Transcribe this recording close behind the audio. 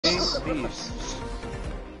Yes. beasts.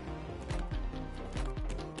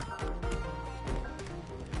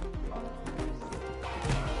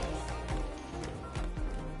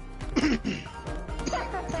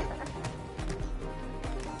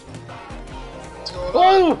 What's going on?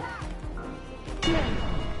 Oh!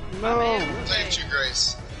 No! I saved you,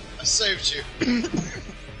 Grace. I saved you.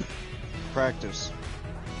 Practice.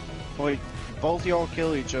 Wait, both y'all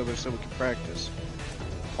kill each other so we can practice.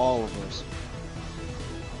 All of us.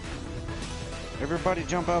 Everybody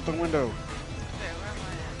jump out the window. Okay, where am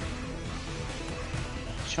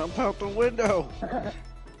I Jump out the window!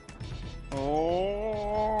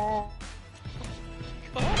 Oh!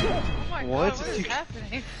 at? Oh my What? god, what is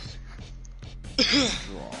happening?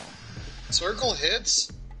 Circle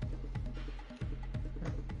hits?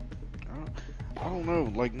 I don't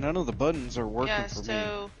know, like none of the buttons are working Yeah, for me.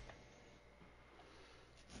 so...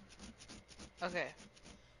 Okay.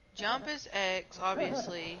 Jump is X,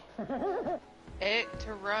 obviously. X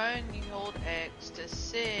to run, you hold X. To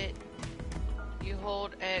sit, you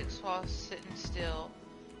hold X while sitting still.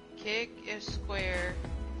 Kick is square.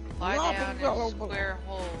 Lie down is square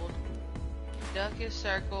hold. Duck is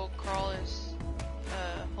circle. Crawl is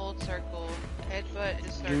hold circle. Headbutt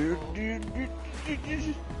is circle.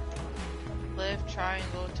 Lift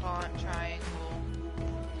triangle, taunt triangle.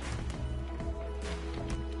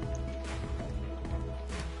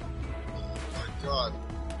 Oh my god.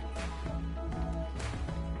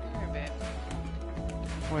 Come here,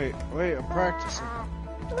 babe. Wait, I'm practicing.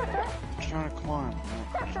 I'm trying to climb.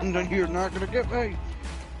 No, you're not gonna get me!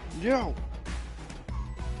 Yo!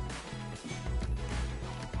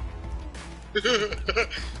 What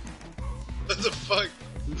the fuck?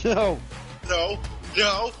 No! No.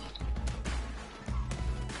 No.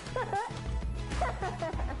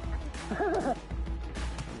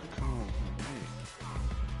 Come on,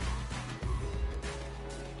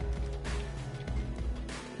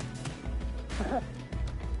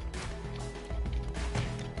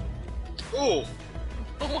 Ooh.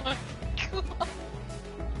 Oh my god.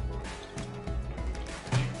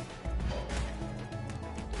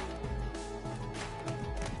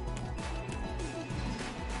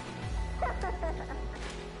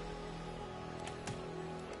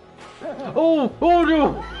 Oh! Oh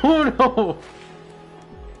no! Oh no!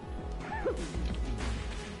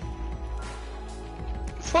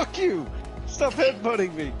 Fuck you! Stop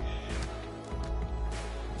headbutting me!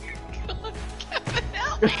 Kevin,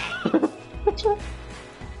 help me!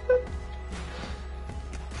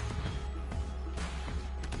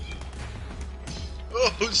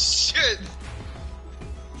 Oh shit.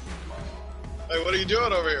 Hey, what are you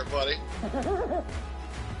doing over here, buddy?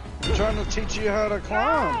 I'm trying to teach you how to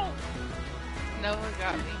climb! Noah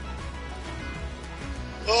got me.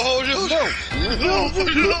 Oh no. No!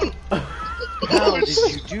 No. How did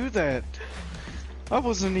you do that? I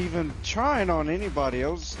wasn't even trying on anybody, I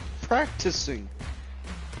was practicing.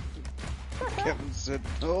 Kevin said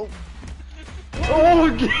no. Oh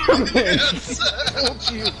damn it! Yes.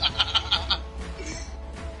 Told you.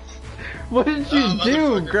 What did you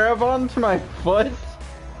do? motherfucker. Grab onto my foot?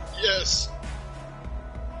 Yes.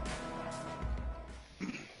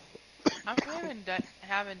 I'm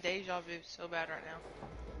having deja vu so bad right now.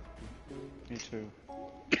 Me too.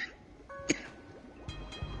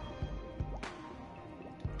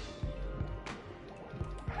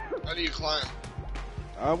 How do you climb?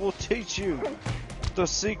 I will teach you the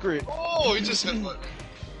secret. Oh, he just headbutt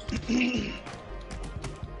me.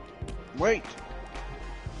 Wait.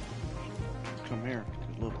 Come here,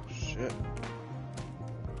 you little shit.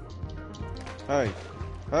 Hey.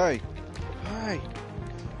 Hey. Hey.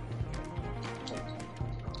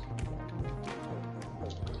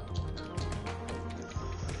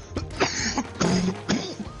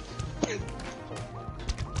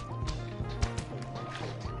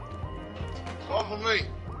 Off of me.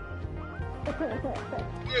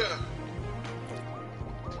 Yeah.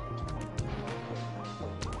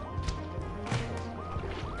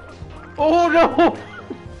 Oh no! What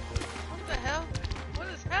the hell? What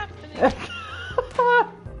is happening?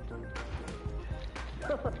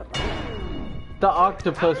 The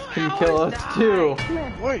octopus can I kill always us die. too.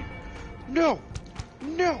 Wait. No.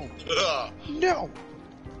 No. No.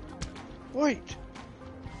 Wait.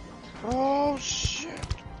 Oh shit.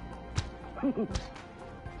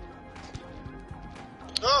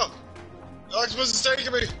 Oh! The octopus is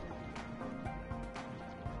taking me!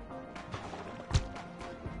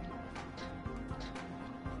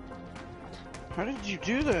 How did you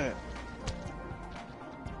do that?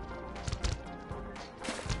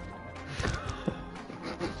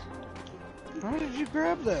 How did you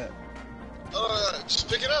grab that? Just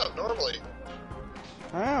pick it up, normally.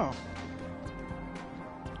 How?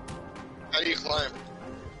 How do you climb?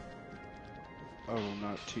 I will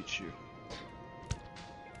not teach you.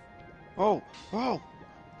 Oh! Oh!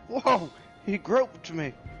 Whoa! He groped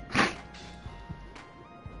me!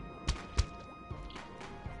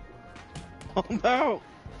 Oh no!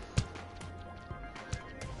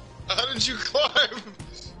 How did you climb?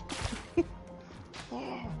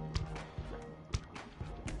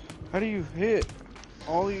 How do you hit?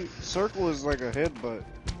 All you circle is like a headbutt.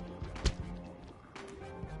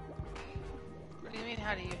 What do you mean,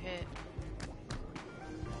 how do you hit?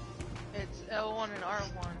 It's L1 and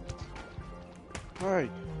R1. Hey!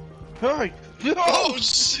 Hey! No! Oh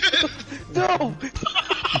shit! No!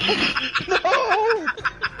 No!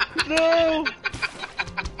 No!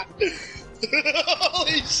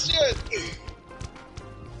 Holy shit!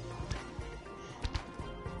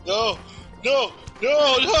 No! No! No!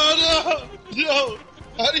 No! No! No!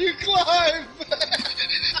 How do you climb?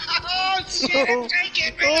 Oh shit! Oh, Take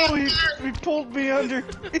it, oh man! he pulled me under.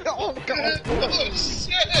 Oh god! Oh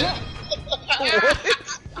shit!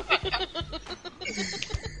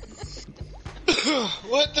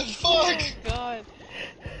 What the fuck? Oh god.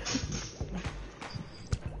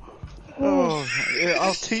 Oh, yeah,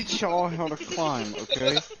 I'll teach y'all how to climb,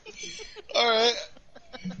 okay? Alright.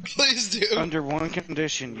 Please do. Under one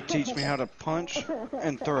condition, you teach me how to punch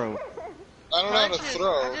and throw. I don't know how to Punches.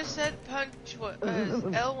 throw. I just said punch what?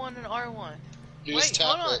 L1 and R1. You Wait, just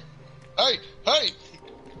tap hold on. it. Hey! Hey!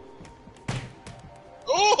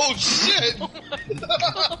 Oh shit!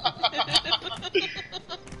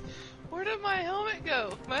 Where did my helmet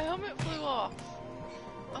go? My helmet flew off.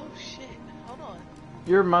 Oh shit. Hold on.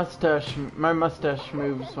 Your mustache, my mustache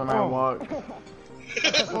moves when I Oh. walk.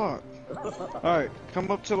 Fuck. Alright,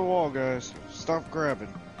 come up to the wall, guys. Stop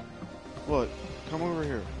grabbing. Look, come over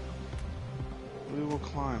here. We will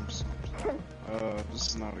climb something. This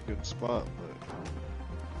is not a good spot, but...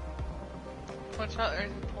 Watch out,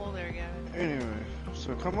 there's a pole there, Gavin. Anyway,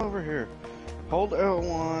 so come over here. Hold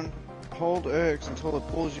L1, hold X until it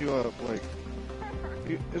pulls you up, like...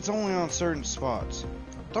 It's only on certain spots.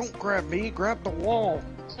 Don't grab me, grab the wall!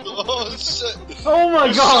 Oh shit! Oh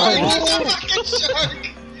my god! Shark! It's a fucking shark!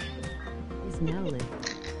 Is now lit.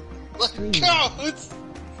 Let's go! It's...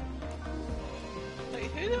 Wait,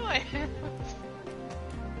 who do I have?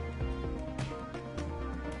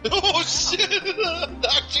 Oh shit!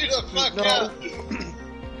 Knocked you the fuck No. out!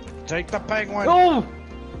 Take the penguin! Oh!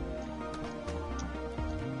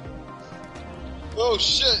 Oh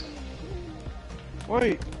shit!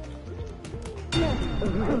 Wait!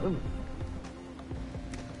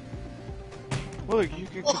 Look, you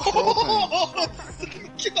can control Oh, God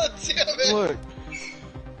damn it! things. Look!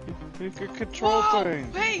 You can control Whoa!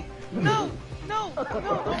 things. Hey! No! No! No!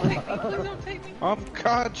 Don't take me! Please don't take me! I'm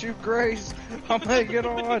got you, Grace. I'm hanging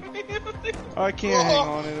on. I can't hang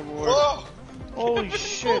on anymore. Whoa! Holy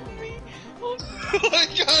shit! Hold me! Hold me! I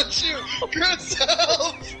got you! Chris,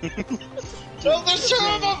 help! No, there's two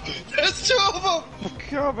of them! There's two of them! I'm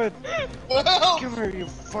coming. Help! Come here, you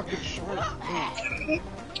fucking shark.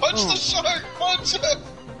 Punch the shark! Punch him!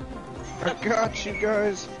 I got you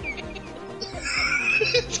guys.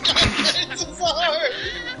 It's got it's hard!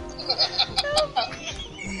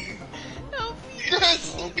 Help me! Chris!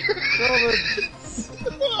 Come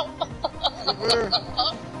here.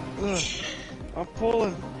 Ugh. I'm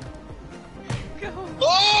pulling. Go!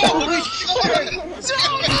 Oh! Shit!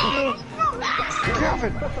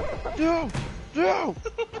 Kevin! No! No!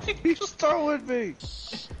 He's stolen me!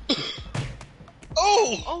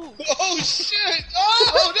 Oh! Oh! Oh shit!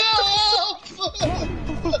 Oh no!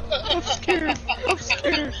 I'm scared! I'm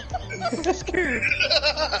scared! I'm scared!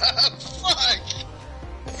 Fuck!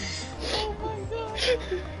 Oh my god!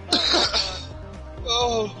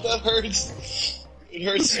 Oh, that hurts. It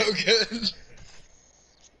hurts so good.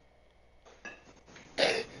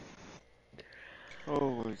 Oh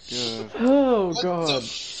my god. Oh What the god.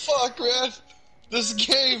 fuck, man? This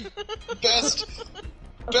game, best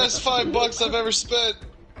 $5 I've ever spent.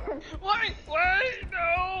 Wait! Wait!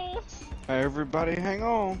 No! Everybody hang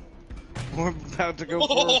on. We're about to go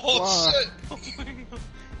for a Oh fly. shit! Oh my god!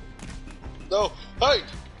 No, hey,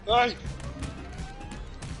 hey!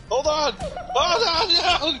 Hold on! Hold on!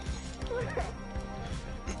 No!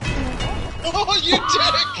 Oh, you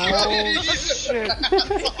dick! Oh shit! Oh,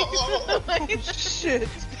 Shit!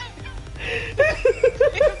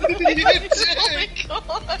 you dick! Oh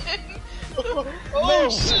my god! Oh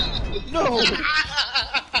shit! No!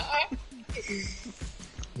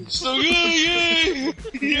 So yay!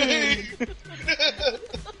 Yay!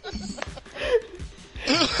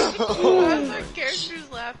 Why is our characters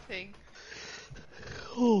laughing?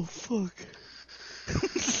 Oh fuck!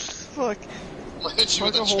 fuck? I'm gonna hit you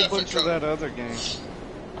Like with a a whole traffic bunch of cone. that other game.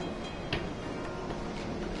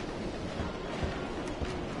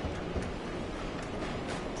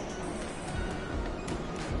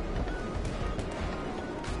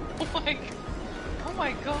 Oh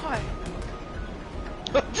my god.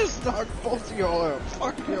 I just knocked both of y'all out.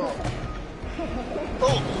 Fuck y'all.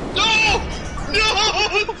 Oh, no! No!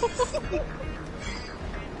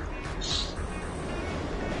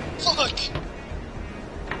 Fuck!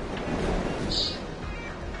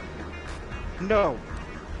 No.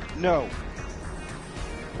 No.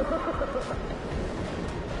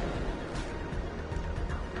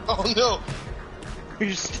 Oh no!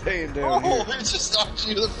 You're staying down Oh, here. it just knocked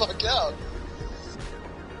you the fuck out.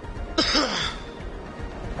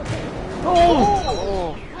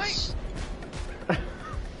 Oh! What?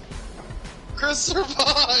 Chris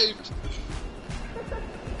survived!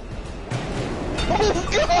 Oh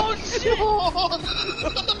god!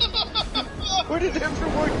 Oh, Where did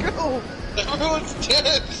everyone go? everyone's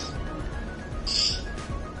dead!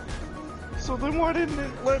 So then why didn't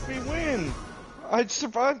it let me win? I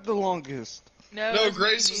survived the longest. No, No, it's me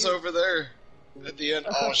Grace and was you. over there at the end.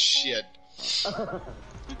 Oh shit.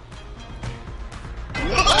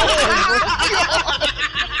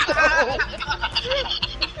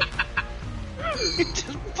 He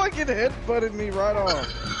just fucking headbutted me right off.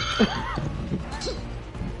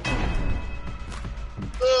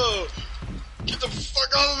 Oh, get the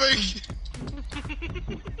fuck off of me!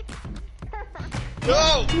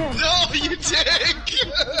 No! No, you dick!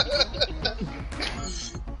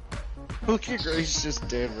 Look at Grace just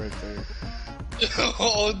dead right there.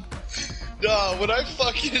 Oh, no, when I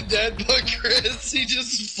fucking deadbutt Chris, he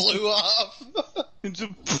just flew off. It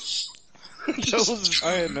just-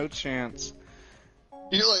 I had no chance.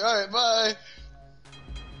 You're like, alright, bye.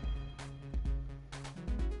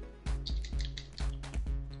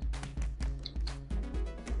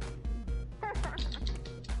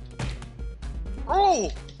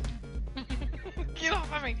 Oh! Get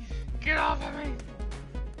off of me! Get off of me!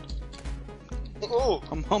 Oh!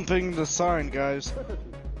 I'm humping the sign, guys.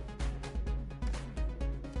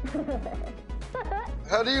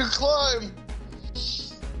 How do you climb?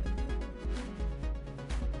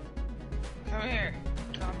 Come here.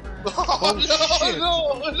 Come here. Oh, shit.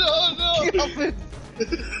 no! Get up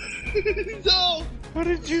it! No! How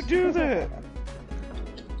did you do that?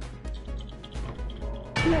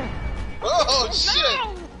 Oh,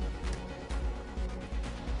 shit!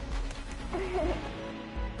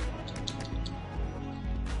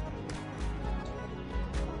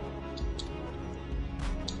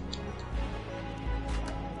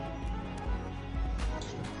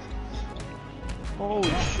 Holy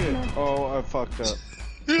shit. Oh, I fucked up.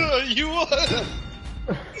 Yeah, you won!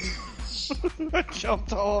 I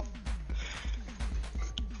jumped off.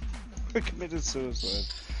 I committed suicide.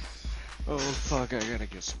 Oh fuck, I gotta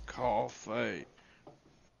get some coffee.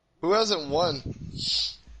 Who hasn't won?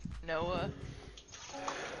 Noah.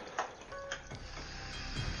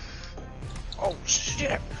 Oh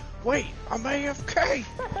shit! Wait, I'm AFK!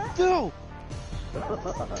 No!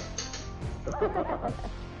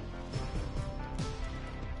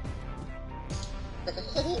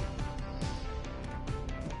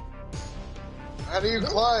 How do you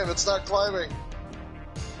climb? It's not climbing.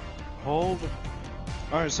 Hold.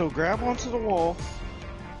 Alright, so grab onto the wall.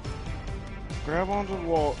 Grab onto the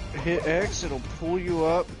wall, hit X, it'll pull you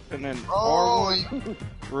up, and then Oh, R1,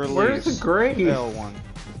 release. Where's the grave? L1.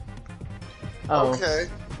 Oh. okay.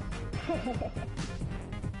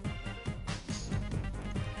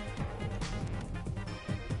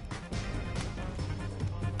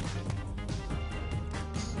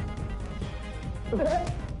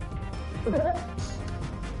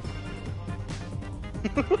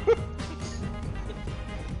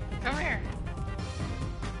 Come here.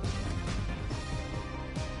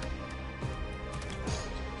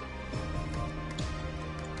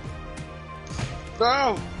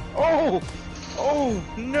 No! Oh! Oh,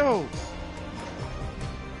 no!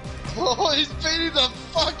 Oh, he's beating the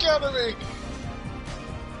fuck out of me!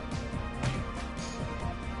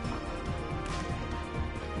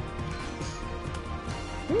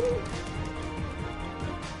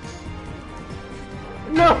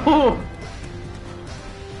 No!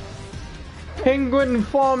 Penguin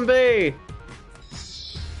flambe!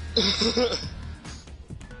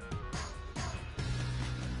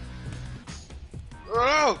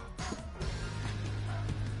 Oh!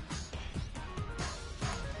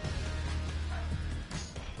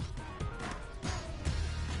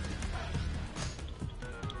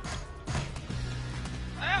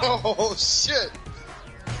 Oh shit!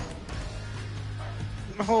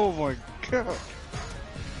 Oh my god.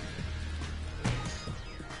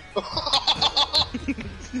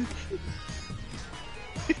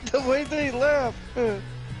 The way they laugh. Oh.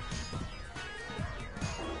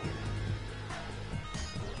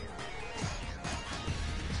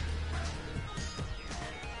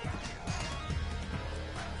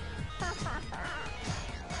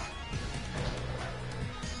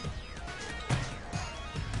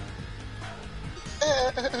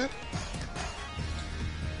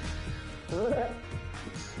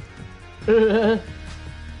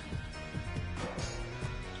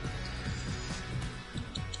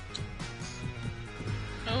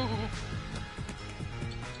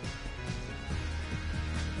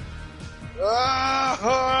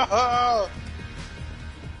 Ah!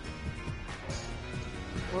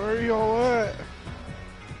 Where are y'all at?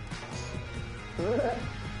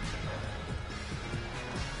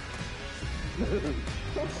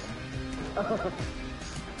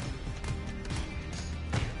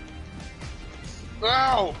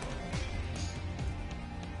 Ow!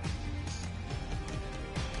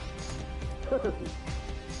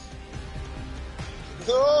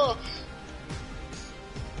 Oh!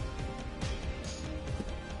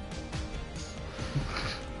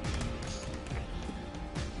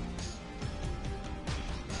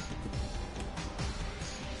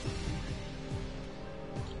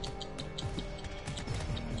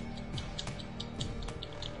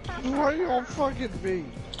 Why y'all fucking me?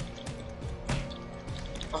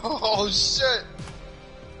 Oh shit!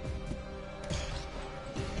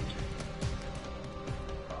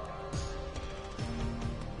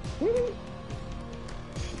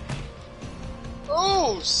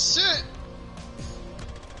 Oh shit!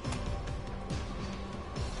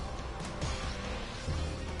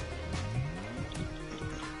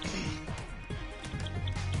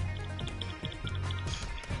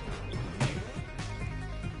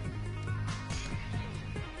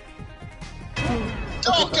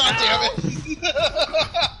 Oh god damn it!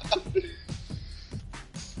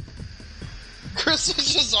 Chris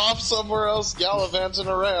is just off somewhere else gallivanting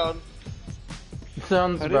around.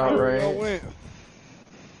 Sounds I didn't about know where y'all right. went.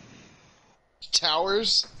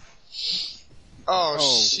 Towers? Oh,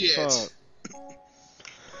 shit. fuck.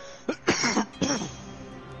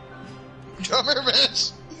 Come here,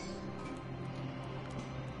 bitch!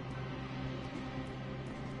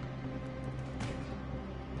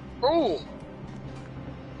 Oh!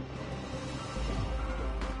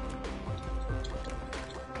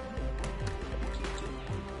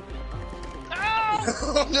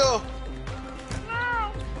 Oh no!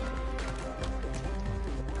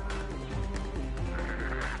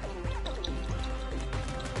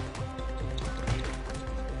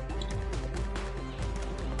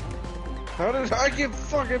 How did I get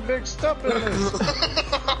fucking mixed up in this?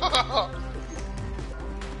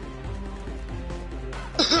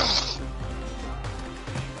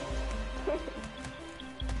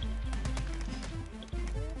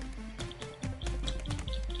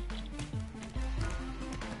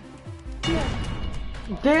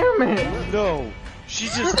 Damn it! No, she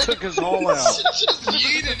just took us all out. Just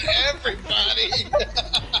yeeted everybody!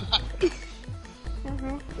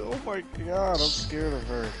 Oh my god, I'm scared of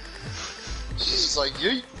her. She's just like,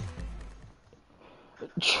 yeet.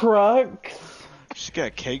 Trucks? She's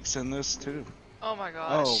got cakes in this too. Oh my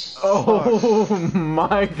gosh. Oh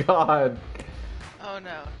my god. Oh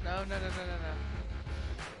no. No, no, no, no, no, no.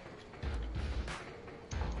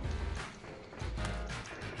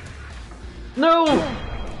 No!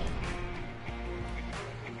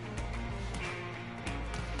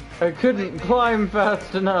 I couldn't climb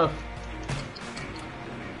fast enough.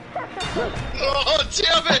 Oh,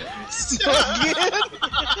 damn it!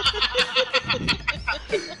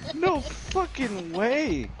 No fucking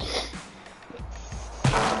way.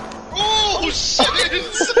 Oh, shit! Did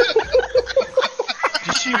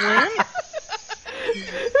she win?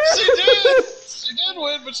 She did! She did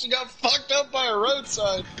win, but she got fucked up by a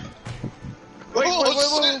roadside. Wait,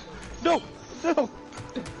 Oh, wait. No, no.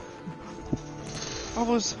 I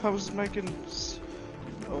was making.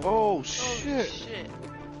 Oh Oh shit. shit.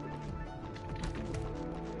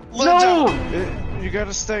 No! You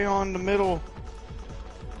gotta stay on the middle.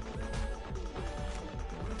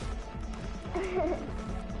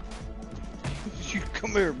 You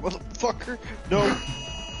come here, motherfucker. No.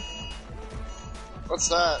 What's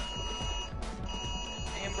that?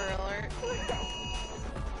 Amber alert.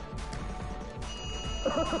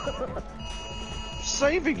 I'm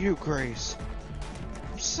saving you, Grace.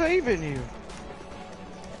 I'm saving you.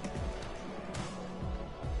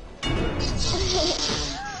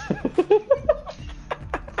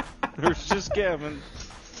 There's just Gavin.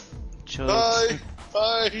 Chugs. Bye!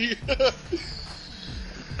 Bye!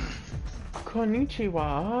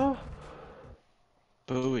 Konnichiwa.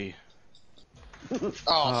 Booey.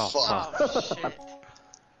 Oh, fuck. Oh shit.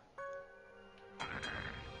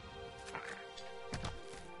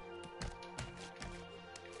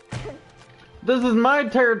 This is my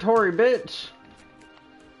territory, bitch.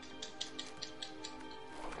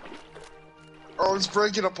 Oh, it's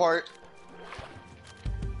breaking apart.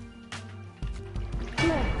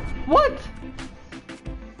 What?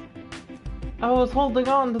 I was holding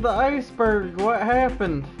on to the iceberg. What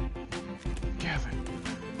happened? Kevin,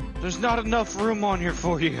 there's not enough room on here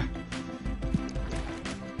for you.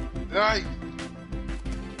 Right.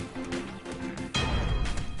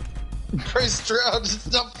 Chris drowned.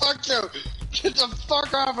 The fuck you. Get the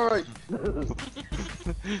fuck off of me.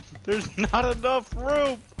 There's not enough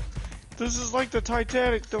room. This is like the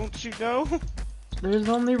Titanic, don't you know? There's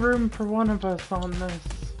only room for one of us on this.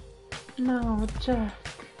 No, Jack.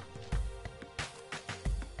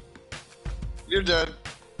 You're dead.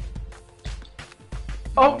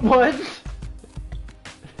 Oh, what?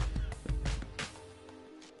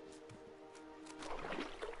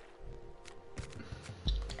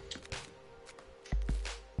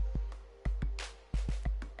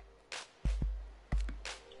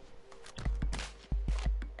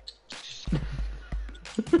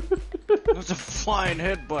 That's a flying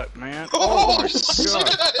headbutt, man. Oh, my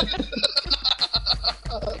shit!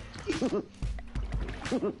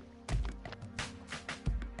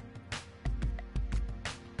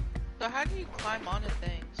 So how do you climb onto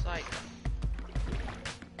things? Like,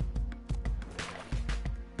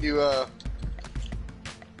 You,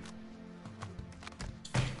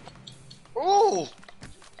 Oh!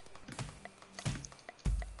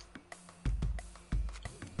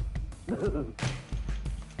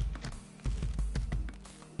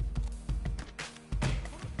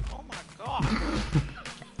 oh my god.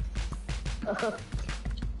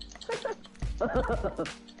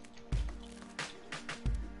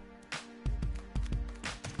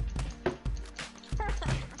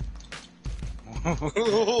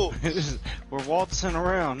 We're waltzing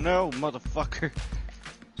around. No, motherfucker.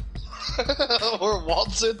 We're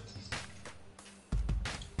waltzing.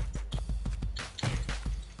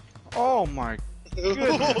 Oh my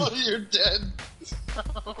goodness. You're dead.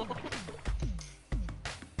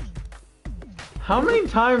 How many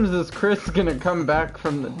times is Chris gonna come back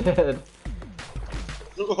from the dead?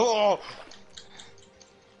 Oh.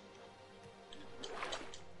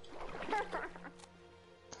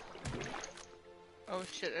 Oh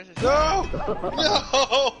shit, there's a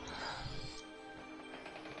No!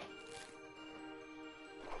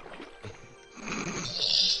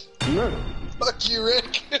 No! Fuck you,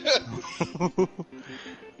 Rick.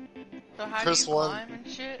 So how Chris do you won. climb and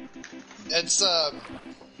shit? It's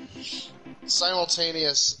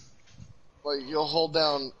simultaneous. Like you'll hold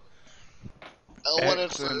down L1 at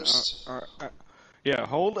X and, first. yeah,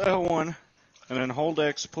 hold L1 and then hold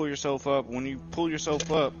X to pull yourself up. When you pull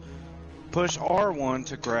yourself up, push R1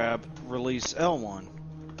 to grab, release L1,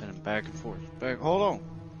 and then back and forth. Back. Hold on.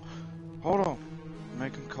 Hold on. I'm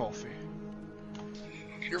making coffee.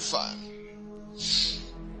 You're fine. This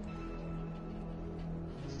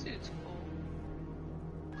dude's cool.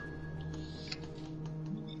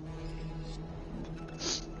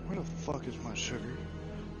 Where the fuck is my sugar?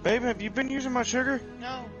 Babe, have you been using my sugar?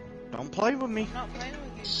 No, Don't play with me. I'm not playing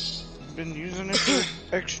with you. Been using it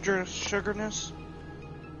for extra sugarness.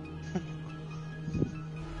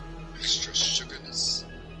 Extra sugarness.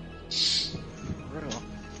 For real.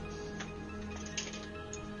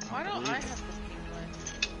 Why don't I have the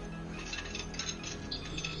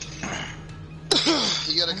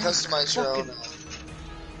You gotta customize your own.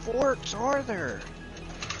 Forks are there?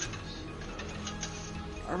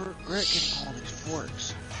 I regret getting all these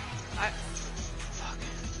forks. Fuck.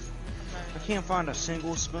 I can't find a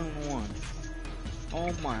single spoon one.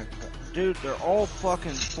 Oh my god. Dude, they're all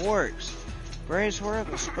fucking forks. Grace, where are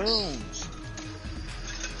the spoons?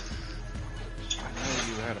 I know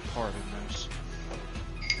you had a part in this.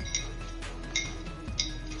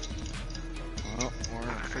 Well, we're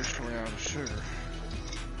officially out of sugar.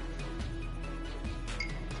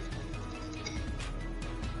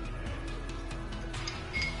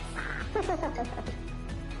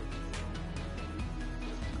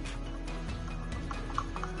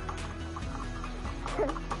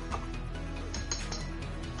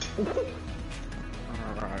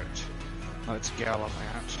 Alright, let's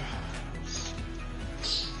gallivant.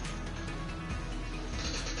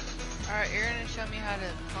 Alright, you're gonna show me how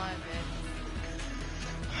to climb it.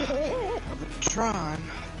 I've been trying.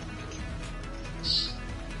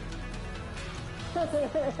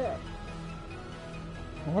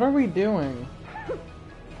 What are we doing?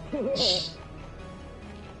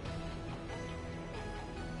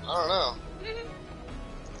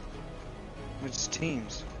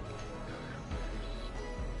 teams.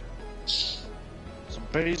 So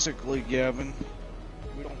basically, Gavin,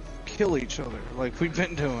 we don't kill each other like we've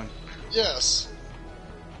been doing. Yes.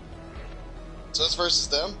 So it's versus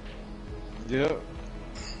them? Yep.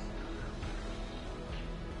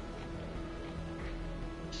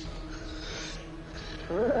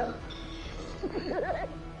 Oh,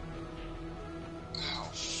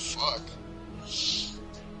 fuck.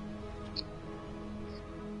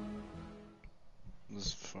 This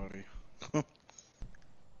is funny.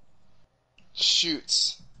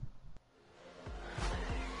 Shoots.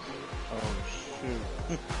 Oh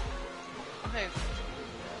shoot. Okay.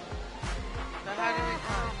 So how do we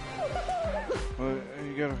climb? Well,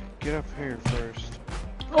 you gotta get up here first.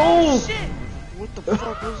 Oh! Shit! What the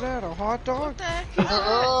fuck was that? A hot dog? What the heck is that?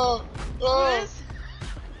 Oh! What Oh! is?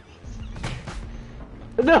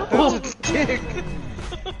 No! That's a dick!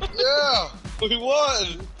 Yeah! We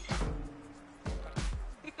won!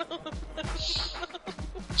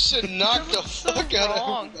 Should knock the That looks so fuck out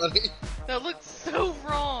wrong. of everybody. That looks so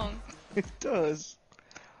wrong. It does.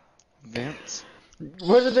 Vince.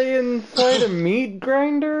 What are they inside a meat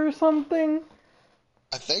grinder or something?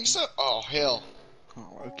 I think so. Oh, hell.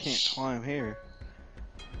 Oh, I can't climb here.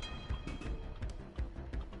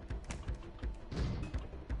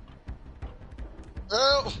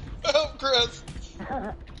 Help! Help, Chris!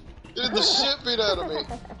 Getting the shit beat out of me.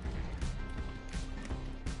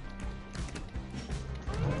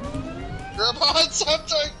 Grab on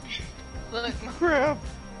something! Look, Crap!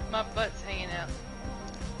 my butt's hanging out.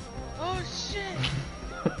 Oh shit!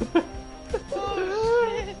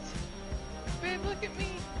 Oh shit! Babe, look at me.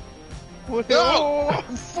 What? No! Oh,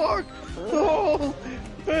 fuck! Oh,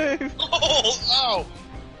 babe! Oh! Ow!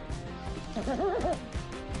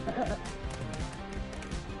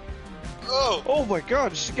 Oh! Oh my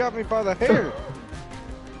god, she got me by the hair!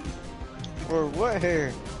 Or what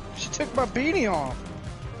hair? She took my beanie off!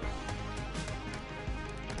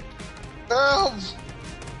 Help!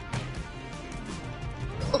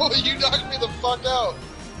 Oh, you knocked me the fuck out!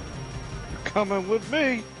 Coming with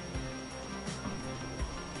me!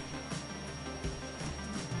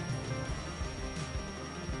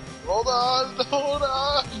 Hold on! Hold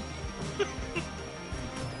on!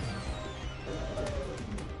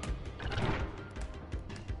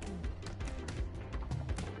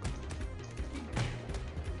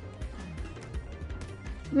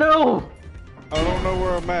 No! I don't know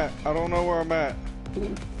where I'm at. I don't know where I'm at.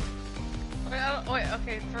 Wait,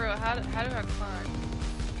 okay, for real, how do I climb?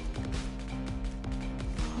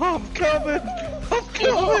 I'm coming! I'm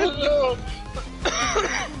coming! No!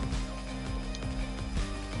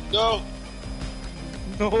 No!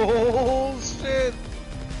 No shit!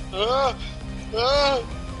 Ah! Ah!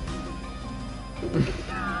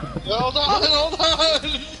 Hold on! Hold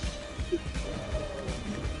on!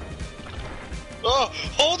 Oh!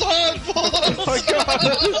 Hold on! Hold on! I got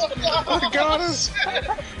us! I got us!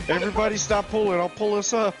 Everybody stop pulling, I'll pull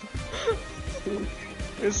us up.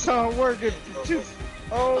 It's not working. Just,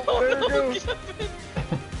 oh, there it goes.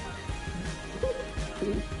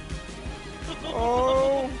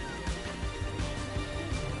 Oh.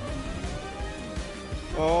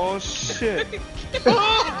 Oh shit.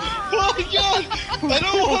 Oh my god! I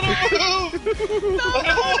don't want to move! I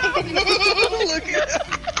don't want to move! Look at that.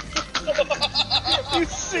 You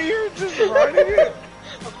see her just riding it?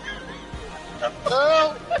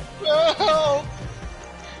 Help! Help!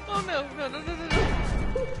 Oh no, no, no, no, no, no.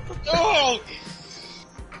 No!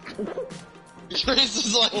 Grace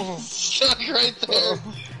is like stuck right there.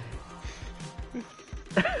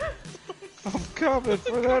 I'm coming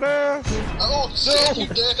for that ass. Oh shit, No. you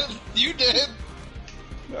did! You did!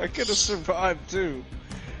 I could have survived too.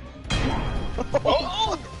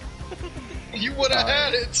 Oh! You would have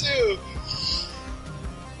had it too!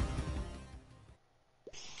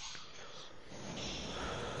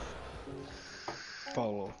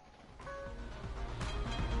 Follow.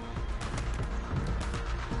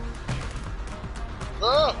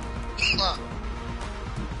 Oh! Ah.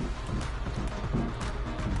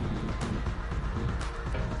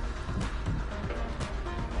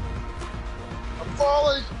 I'm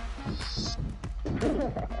falling!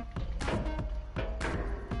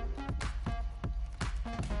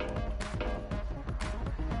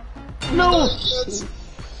 No! Kids.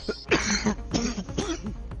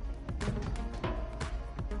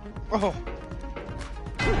 Oh.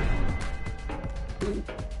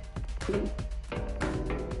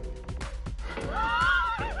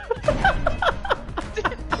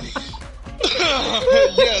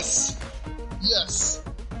 Yes! Yes!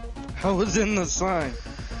 I was in the sign.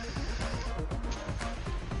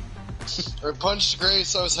 I punched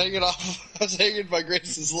Grace, I was hanging off I was hanging by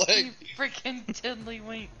Grace's You leg. freaking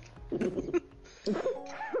tiddlywink.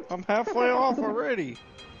 I'm halfway off already.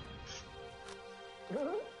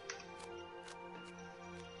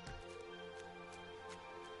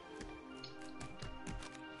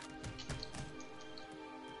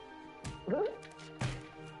 Bitch.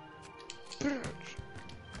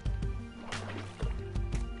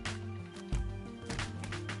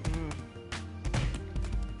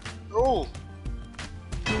 Oh,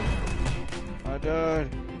 I died.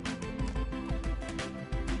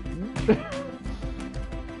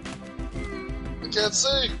 I can't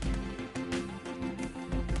see.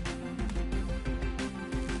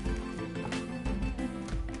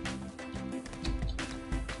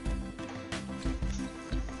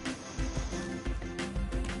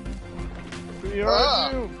 Behind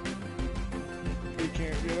Ah. you. He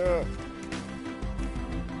can't get up.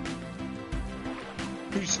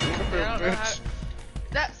 He's come I here, don't know how. bitch.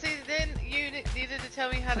 That see, then you needed to tell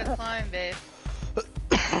me how to climb, babe.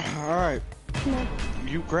 Alright.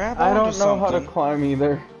 You grab I onto don't know how to something. climb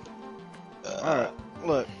either. Alright,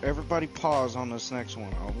 look, everybody pause on this next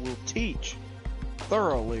one. I will teach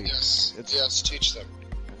thoroughly. Yes, yes, teach them.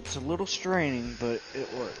 It's a little straining, but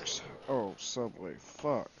it works. Oh, Subway,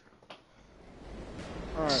 fuck.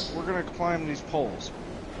 Alright, we're gonna climb these poles.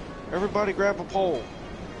 Everybody grab a pole.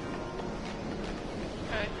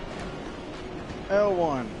 Okay.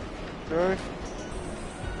 L1. Okay?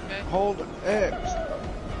 Okay. Hold X.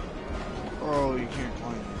 Oh, you can't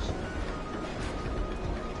climb this.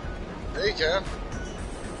 There you can.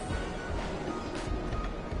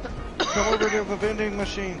 Come over to the vending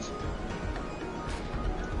machines.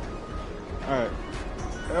 Alright.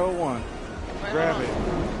 L1. Wait, Grab hold it. on.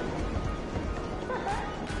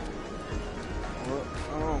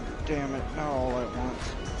 Oh, damn it. Not all at once.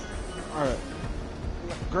 Alright.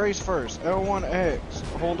 Grace first. L1X.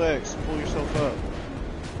 Hold X. Pull yourself up.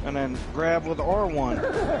 And then grab with R1.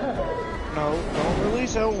 No, don't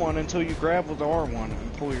release L1 until you grab with R1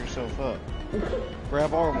 and pull yourself up.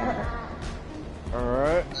 Grab R1.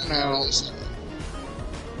 Alright. Now.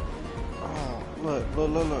 Oh, look.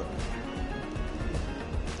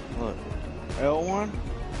 Look. L1.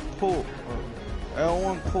 Pull.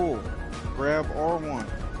 L1 pull. Grab R1.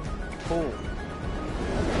 Pull.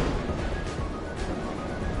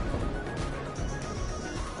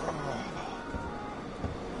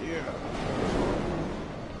 Yeah.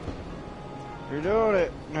 You're doing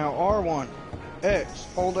it. Now R1. X.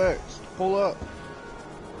 Hold X. Pull up.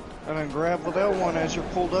 And then grab with L1 as you're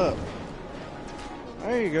pulled up.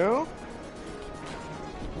 There you go.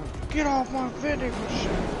 Get off my vending machine.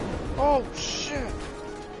 Oh, shit.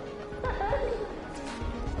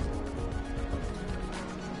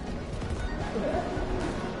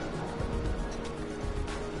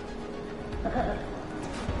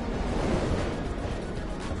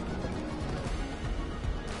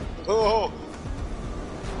 Oh.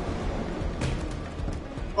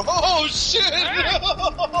 Oh shit!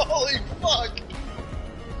 Holy fuck!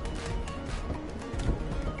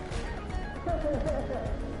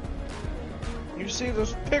 You see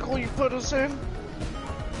this pickle you put us in?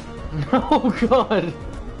 Oh god!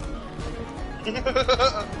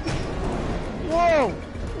 Whoa!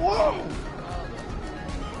 Whoa!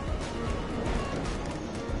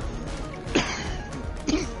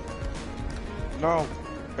 No.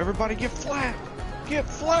 Everybody get flat! Get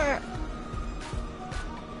flat!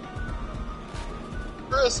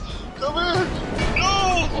 Chris, come here!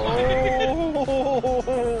 No!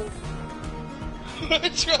 Oh! I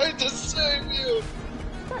tried to save you!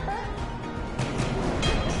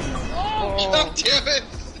 Oh. God damn it!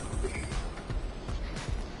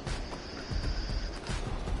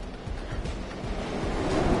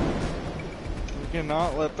 We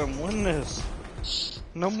cannot let them win this.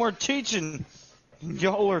 No more teaching.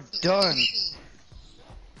 Y'all are done.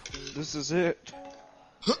 This is it.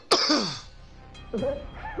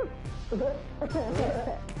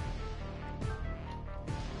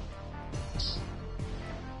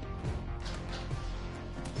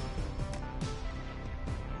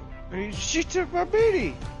 Hey, she took my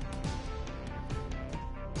beanie.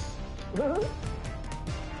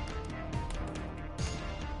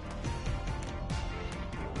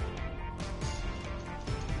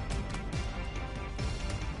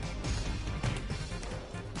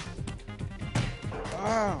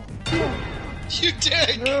 Wow. You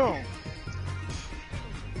dick! No.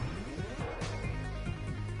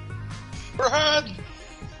 Brad!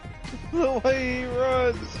 The way he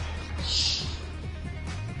runs.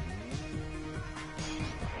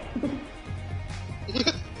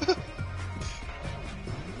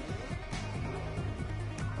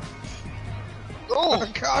 Oh! I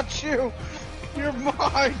got got you! You're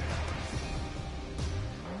mine!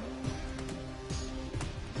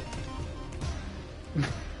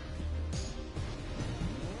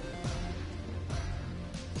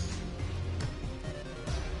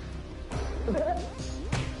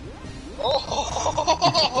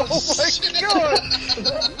 Oh, shit. God!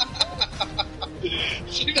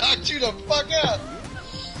 She knocked you the fuck out.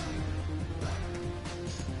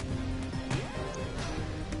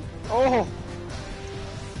 Oh!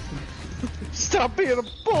 Stop being a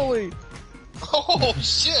bully! Oh,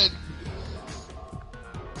 shit.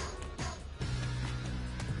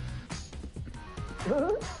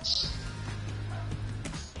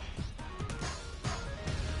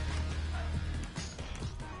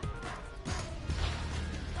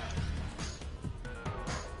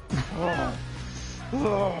 Oh.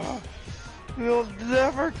 Oh. You'll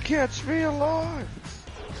never catch me alive!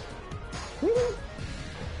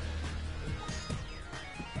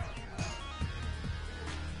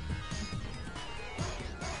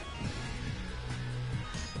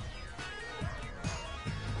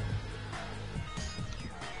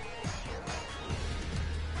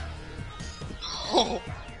 Oh.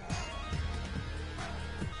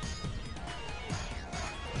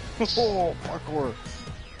 Oh, parkour.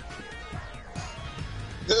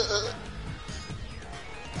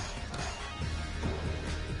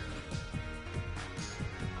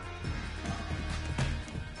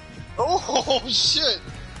 Oh, shit.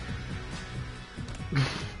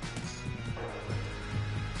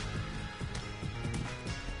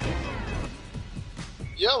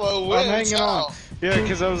 Yellow wins. I'm hanging on. How? Yeah,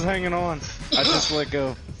 because I was hanging on. I just let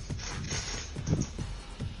go.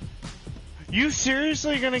 You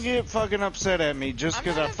seriously gonna get fucking upset at me just I'm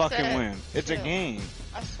because I not fucking upset. win? It's a Chill. game.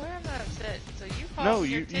 I swear I'm not upset. So you call No, me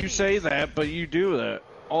your you titties. say that, but you do that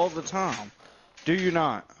all the time. Do you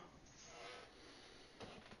not?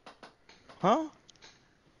 Huh?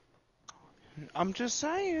 I'm just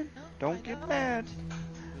saying. No, Don't I get don't. mad.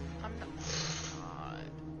 I'm not.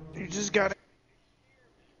 You just gotta.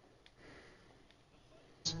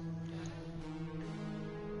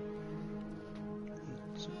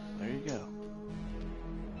 There you go.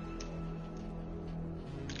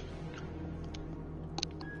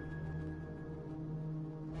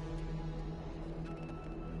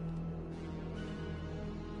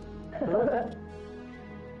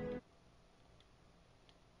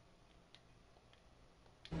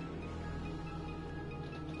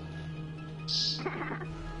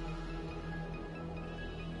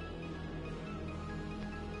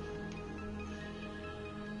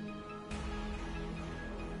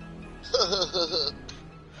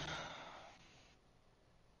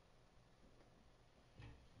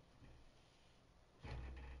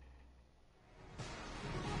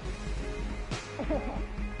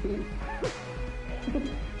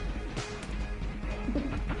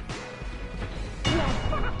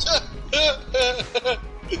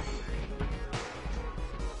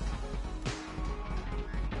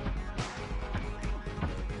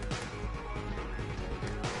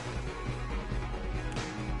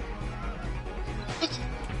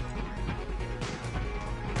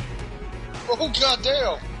 Oh,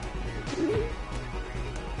 goddamn.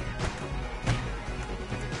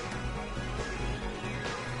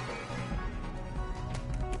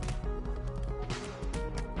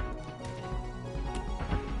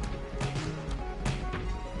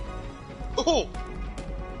 Oh.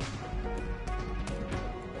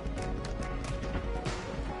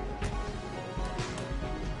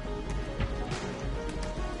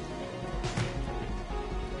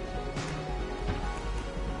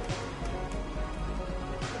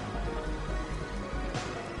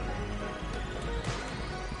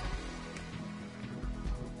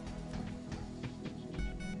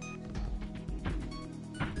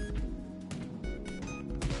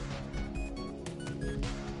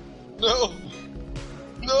 No.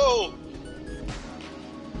 No.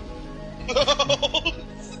 No.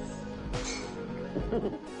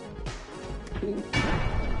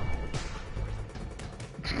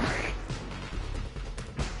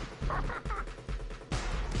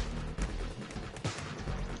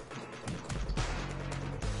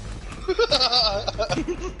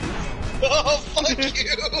 Oh, fuck you.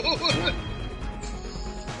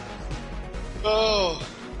 Oh.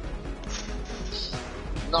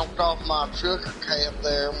 Knocked off my trucker cap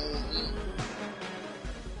there.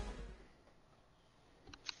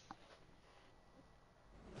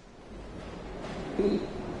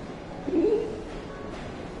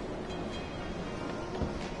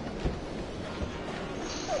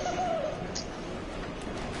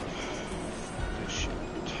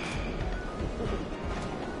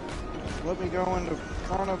 Let me go into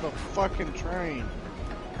front of the fucking train.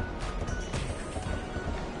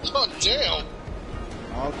 Oh, damn!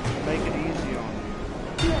 I'll make it easy on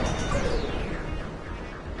you.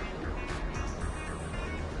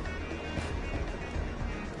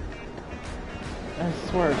 I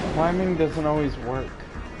swear, climbing doesn't always work.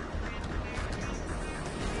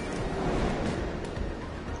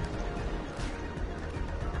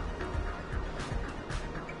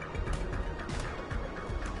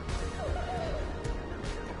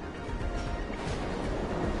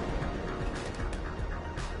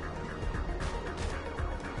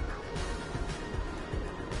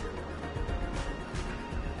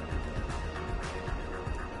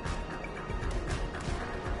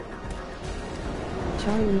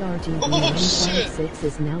 Charlie RGB Oh, 156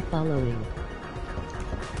 is now following.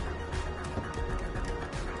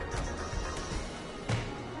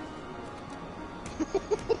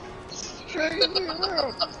 Dragging me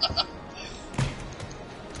around.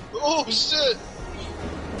 Oh, shit!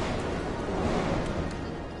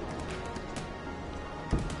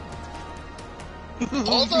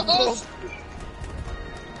 Hold on!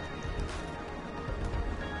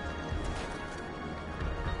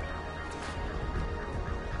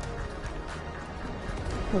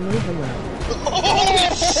 Hello, hello. Oh,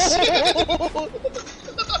 shit!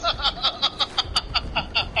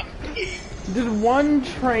 Did one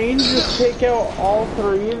train just take out all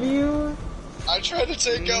three of you? I tried to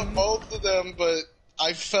take out both of them, but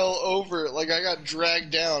I fell over it. Like, I got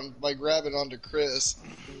dragged down by grabbing onto Chris.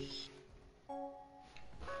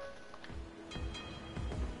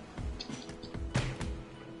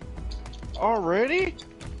 Already?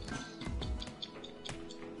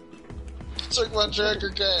 Took my tracker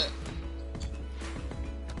cat.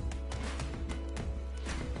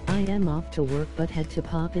 I am off to work but had to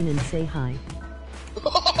pop in and say hi.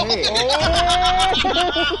 Hey.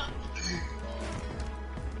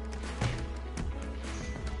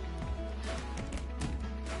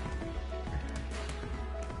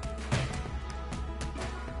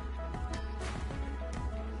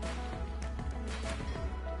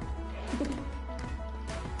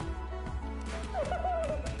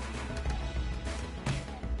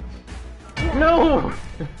 No!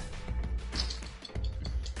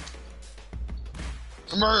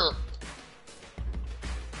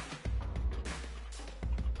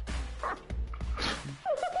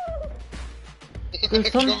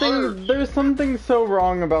 Come here. There's something so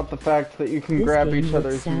wrong about the fact that you can This grab game each looks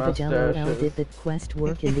other's savage. LOL, mustaches. did the quest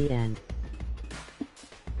work in the end?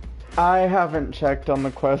 I haven't checked on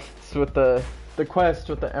the quests with the quest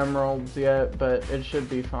with the emeralds yet, but it should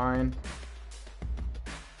be fine.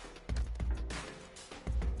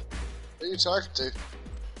 Who are you talking to?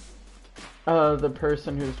 The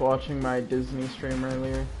person who's watching my Disney stream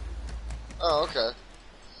earlier. Oh, okay.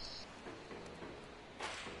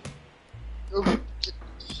 Oh,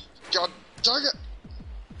 God dang it!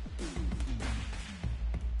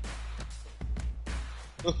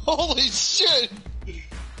 Holy shit!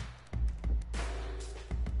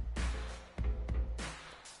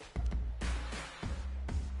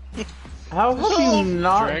 How have you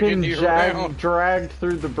not Dragging been you around. dragged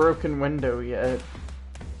through the broken window yet?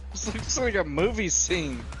 This looks like a movie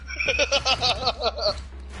scene.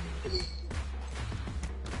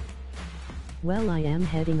 Well, I am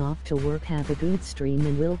heading off to work. Have a good stream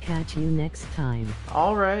and we'll catch you next time.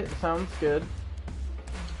 Alright, sounds good.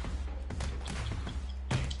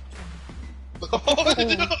 Oh,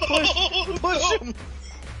 no! Push him!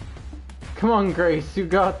 Come on, Grace, you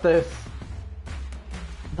got this.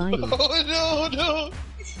 Bye. Oh, no, no!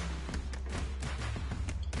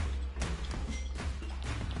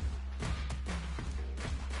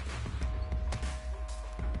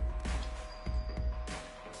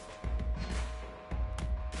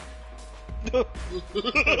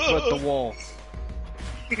 At the wall.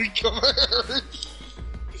 Come here!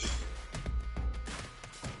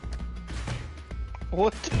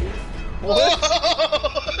 What? What?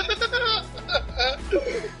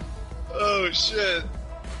 Oh shit!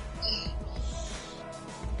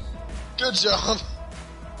 Good job.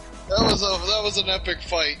 That was an epic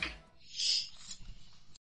fight.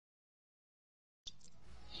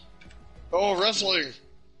 Oh, wrestling!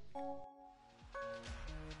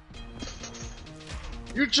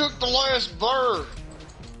 You took the last bird.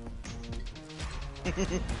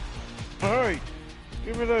 Hey,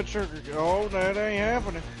 give me that sugar. Oh, that ain't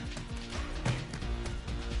happening.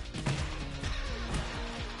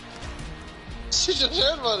 She just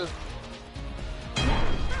headbutted.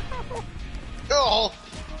 Oh.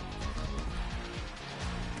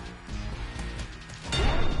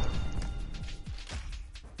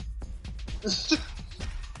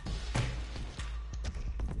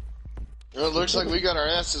 Well, it looks like we got our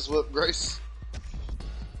asses whooped, Grace.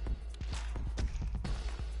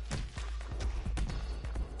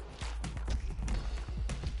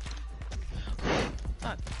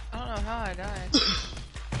 Fuck. I don't know how I died.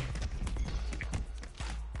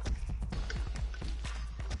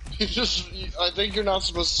 I think you're not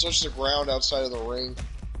supposed to touch the ground outside of the ring.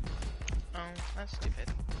 Oh, that's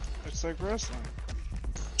stupid. It's like wrestling.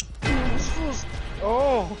 This was,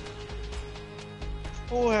 oh!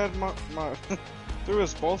 Fool had my threw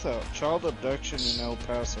us both out. Child abduction in El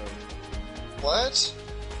Paso. What?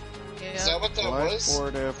 Yeah. Is that what that Black was?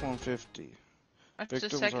 Ford F-150. That's the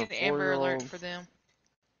Victims second are Amber Alert 4-year-old. for them.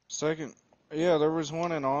 Second, yeah, there was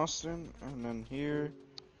one in Austin, and then here.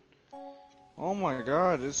 Oh my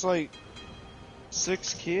god, it's like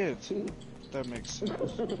 6 kids. If that makes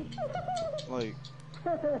sense. Like,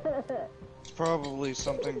 it's probably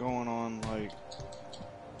something going on, like,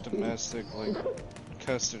 domestic, like,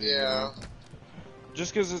 custody. you Yeah. know?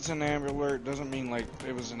 Just because it's an Amber Alert doesn't mean, like,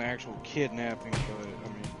 it was an actual kidnapping, but, I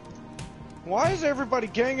mean, why is everybody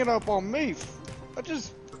ganging up on me? I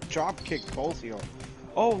just drop kicked both of y'all.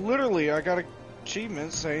 Oh, literally, I got an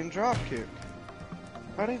achievement saying drop kick.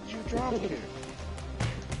 How did you drop kick?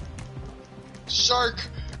 Shark!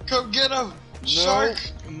 Come get him! No, Shark!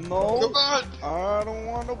 no, Come on! I don't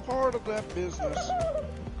want no part of that business.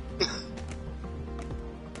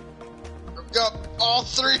 I've got all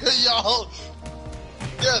 3 of y'all!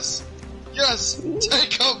 Yes! Yes!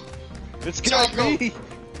 Take them! It's got Take me.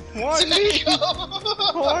 Why me? Take them!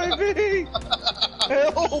 Why me?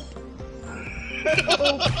 Help!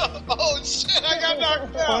 Help! Oh shit, I got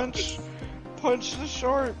knocked out! Punch the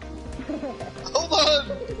shark. Hold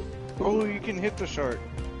on! Oh, you can hit the shark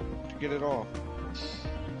to get it off.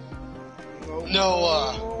 No.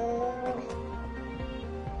 Noah.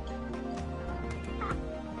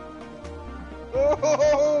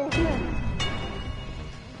 Oh!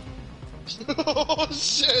 Oh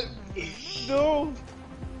shit! No!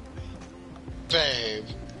 Babe.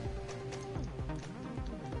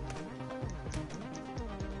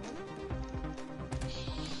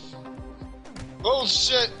 Oh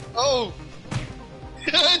shit! Oh!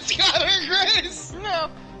 It's got her, Grace! No!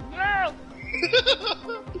 No!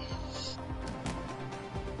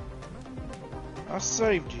 I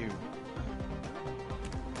saved you.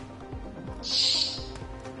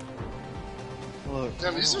 Look.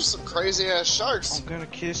 Damn, these are some crazy ass sharks. I'm gonna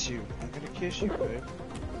kiss you. I'm gonna kiss you, babe.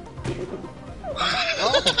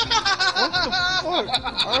 What the fuck?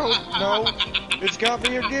 I don't know. It's got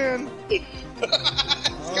me again.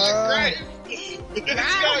 It's got Grace!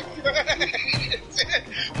 It's got Grace!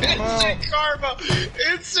 Instant karma!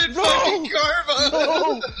 Instant fucking karma!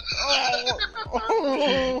 No!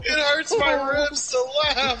 Oh. It hurts my ribs to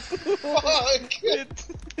laugh! Fuck! It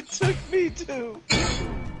took me too.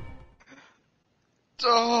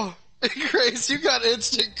 Oh, Grace, you got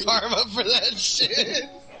instant karma for that shit!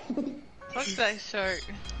 Fuck that shark.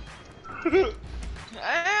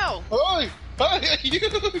 Ow! Oi! Hey, you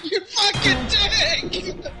fucking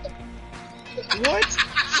dick! What?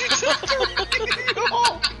 She took the radio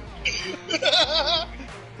off.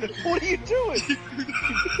 What are you doing?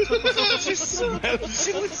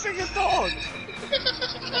 She looks like a dog.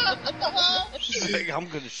 She's like, I'm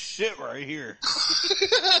gonna shit right here.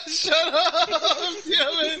 Shut up!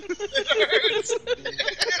 Damn it! It hurts!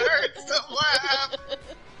 It hurts to laugh!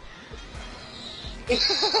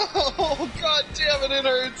 Oh, god damn it, it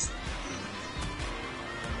hurts!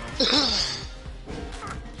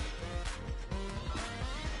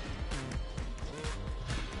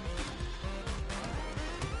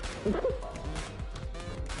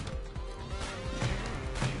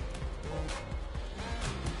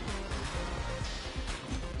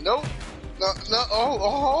 Nope. No, no,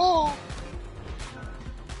 oh.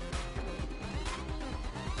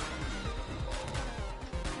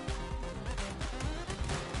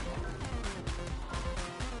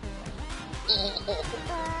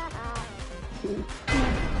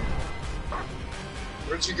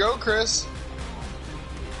 Where'd you go, Chris?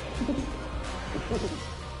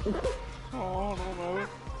 Oh, I don't know.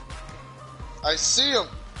 I see him.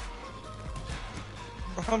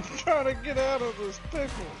 I'm trying to get out of this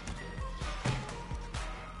pickle.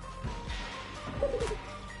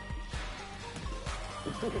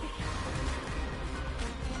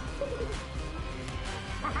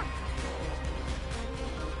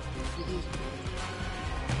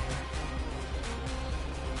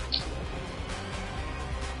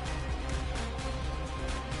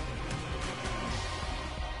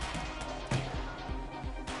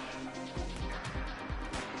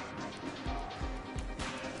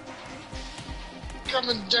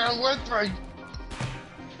 Coming down with me.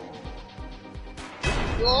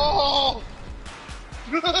 Oh!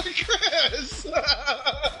 Chris!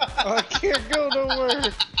 I can't go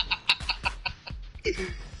nowhere.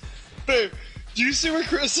 Babe, do you see where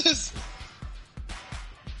Chris is?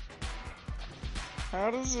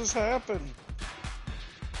 How does this happen?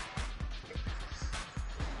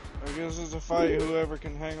 I guess it's a fight, whoever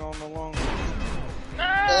can hang on the longest.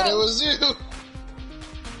 And it was you!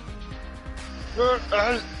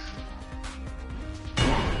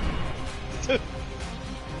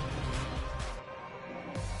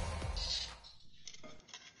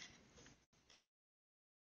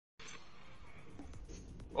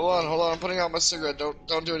 Hold on, I'm putting out my cigarette.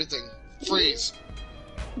 Don't do anything. Freeze.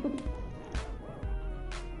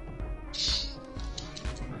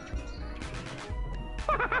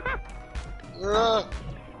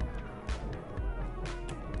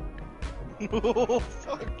 Oh,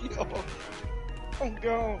 fuck y'all. I'm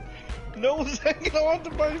gone. No one's hanging on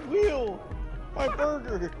to my wheel. My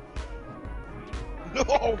burger.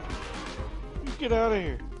 No. You get out of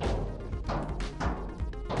here.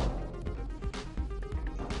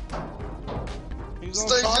 He's on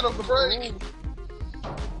Stay top gonna of the break. pole.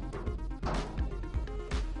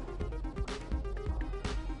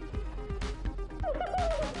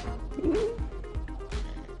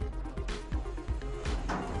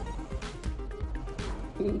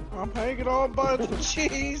 I'm hanging on by the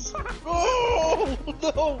cheese. Oh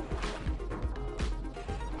no!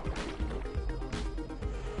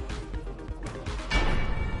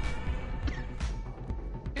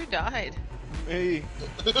 Who died? Me.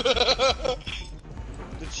 The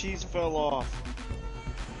cheese fell off.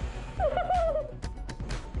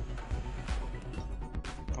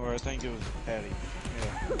 Or I think it was Patty.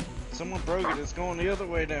 Yeah. Someone broke it. It's going the other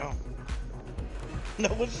way now. No,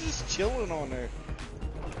 it's just chilling on there.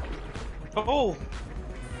 Oh!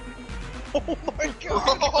 Oh my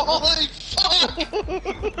god! Holy fuck!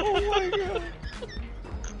 Oh my god!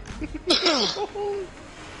 Oh,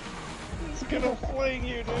 it's gonna fling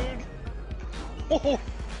you, dude! Oh!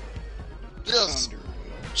 Yes! Thunder.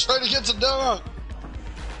 Try to get to Noah!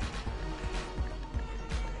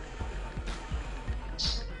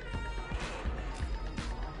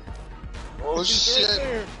 Oh He's right shit!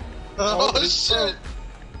 there. Oh it's shit!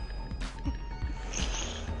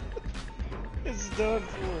 It's done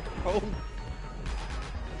for. Oh!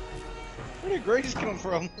 Where did Grace come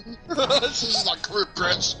from? This is my career,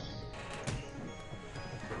 bitch!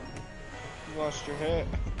 You lost your hat.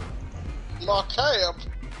 My cap!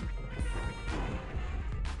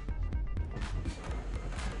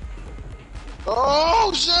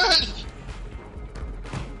 Oh shit!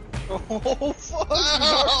 Oh fuck! You Ow.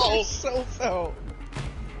 knocked yourself out.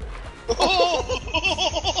 Oh!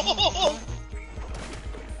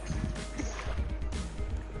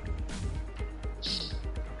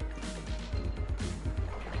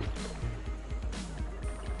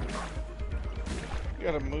 You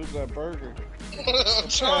gotta move that burger. I'm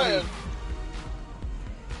trying.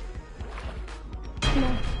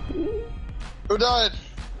 Who died?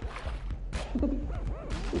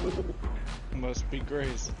 Must be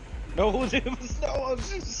Grace. No, it was no. I was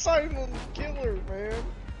just silent killer, man.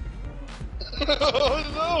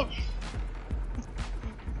 Oh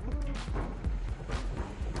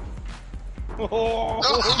Oh,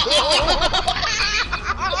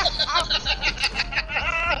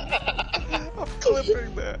 I'm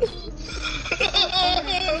clipping that.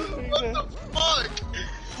 no! What the fuck?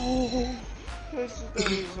 Oh, that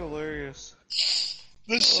is hilarious.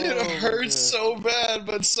 This shit Oh my hurts God. so bad,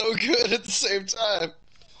 but so good at the same time.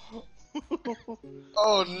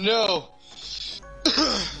 Oh no!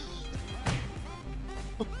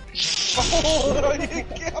 Oh, you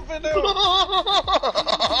Kevin out.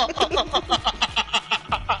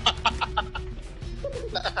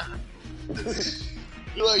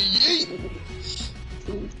 You're like, yeet!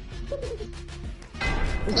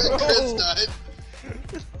 Chris died.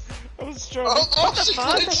 I was trying Oh, to. she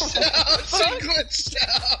glitched out! She glitched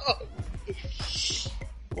out!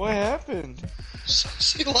 What happened?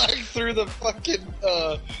 She lagged through the fucking,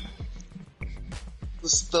 the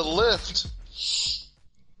lift.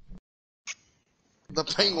 The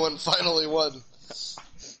penguin finally won.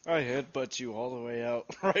 I headbutt you all the way out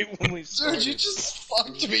right when we started. Dude, you just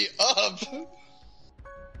fucked me up!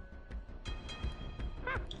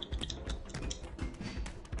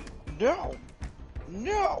 No!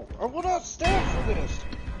 No! I will not stand for this!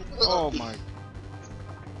 Oh my.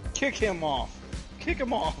 Kick him off! Kick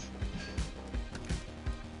him off!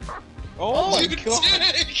 Oh my You god!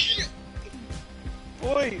 dick!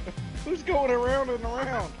 Wait! Who's going around and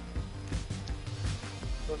around?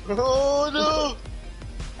 Oh no!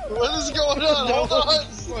 What is going on? Hold on.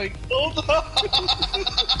 It's like, Hold on.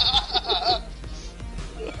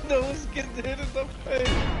 Noah's getting hit in the face.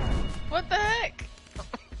 What the heck?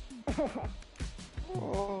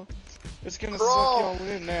 Oh, it's gonna Crawl. suck y'all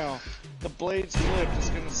in now. The blade's flipped. It's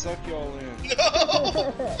gonna suck y'all in.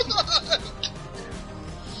 No.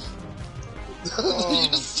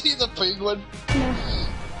 You see the penguin?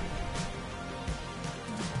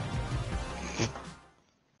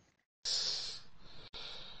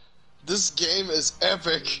 This game is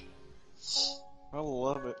epic. I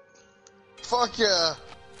love it. Fuck yeah.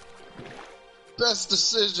 Best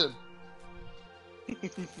decision.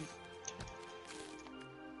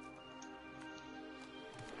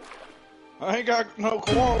 I ain't got no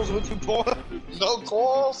quarrels with you, boy. No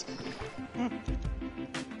quarrels.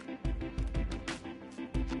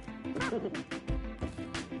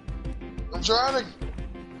 I'm trying to.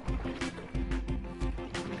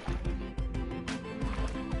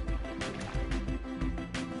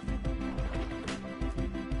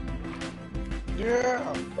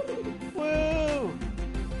 Yeah. Woo.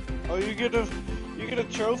 Oh, you get a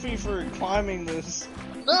trophy for climbing this.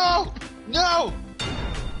 No! No!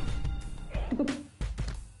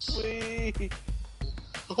 Wee.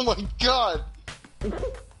 Oh my god!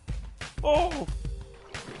 Oh.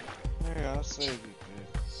 Hey, I'll save you, kid.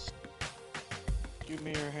 Give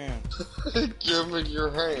me your hand. Give me your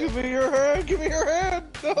hand. Give me your hand. Give me your hand.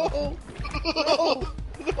 No. No.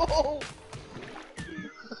 No.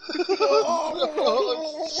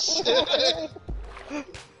 Oh, shit.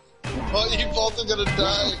 Oh, you both are gonna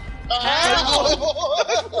die.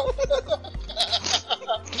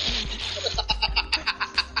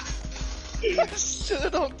 I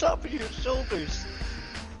stood on top of your shoulders.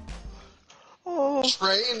 Oh.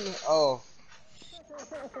 Train? Oh.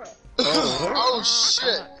 Oh, Oh,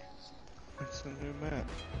 shit. it's a new map.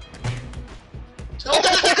 No!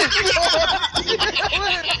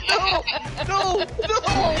 No!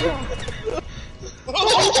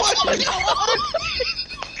 Oh my god!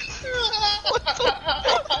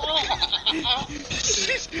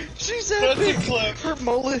 She's That's a epic. clip. Her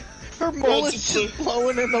mullet's clip.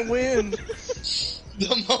 blowing in the wind.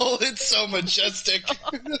 The mullet's so majestic.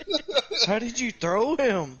 How did you throw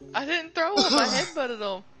him? I didn't throw him, I headbutted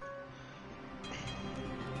him.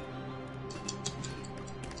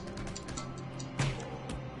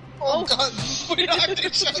 Oh god, we knocked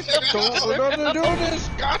each other Don't do this!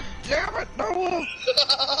 God damn it, Noah!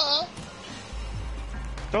 out.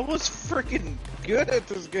 Noah's freaking good at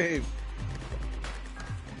this game.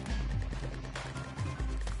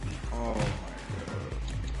 Oh my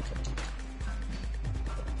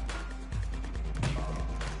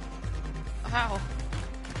How?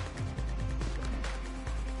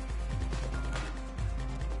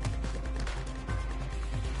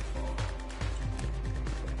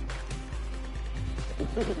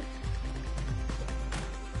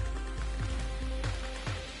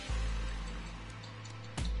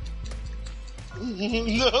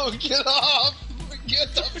 No, get off!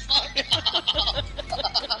 Get the fuck out!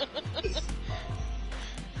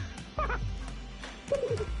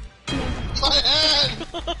 My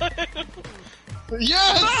hand!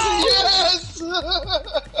 Yes! Yes!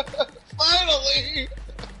 Finally!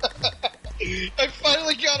 I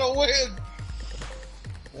finally got a win!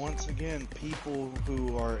 Once again, people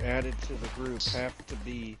who are added to the group have to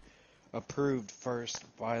be approved first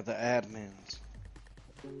by the admins.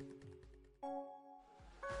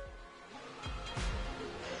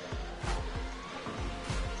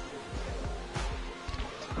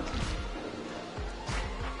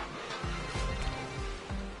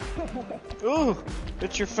 Ooh,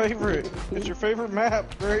 it's your favorite. It's your favorite map,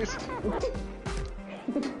 Grace.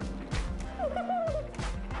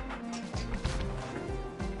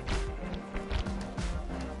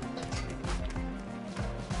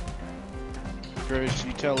 Grace,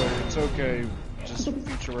 you tell her it's okay. Just for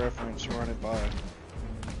future reference, you run it by.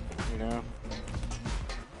 You know?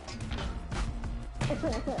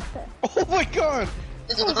 Oh my god!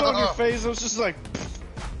 I was on your face, I was just like,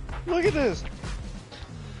 look at this!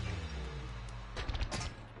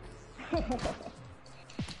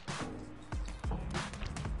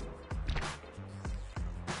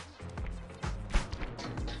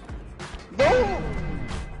 No!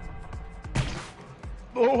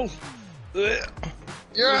 Oh! Ugh.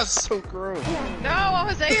 Yes! So gross. No, I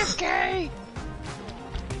was AFK!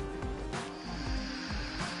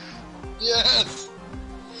 Yes!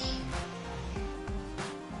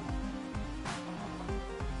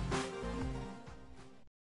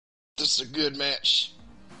 This is a good match.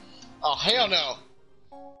 Oh, hell no!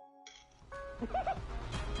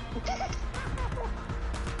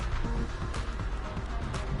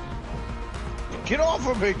 Get off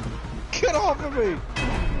of me! Get off of me!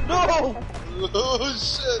 No! Oh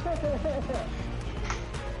shit!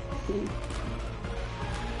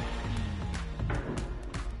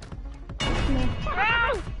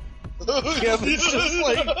 Kevin's just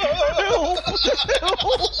like, help!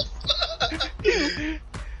 Help!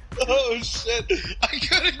 Oh shit! I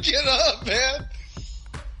couldn't get up, man!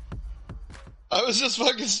 I was just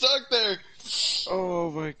fucking stuck there.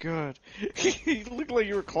 Oh my god. You looked like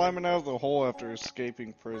you were climbing out of the hole after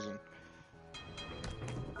escaping prison.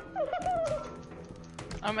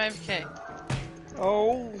 I'm AFK.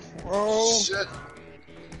 Oh, oh. Shit.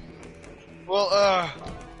 Well,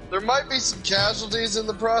 there might be some casualties in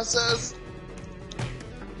the process.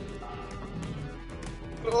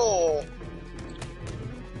 Oh.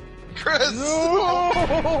 Chris! No!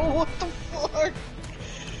 What the fuck?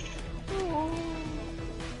 Oh.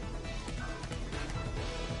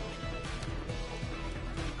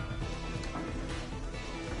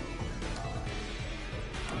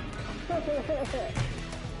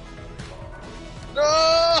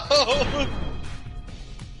 No!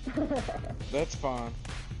 That's fine.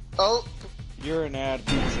 Oh. You're an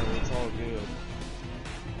admin, so it's all good.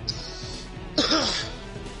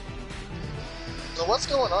 So what's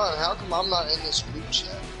going on? How come I'm not in this group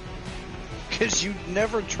chat? Because you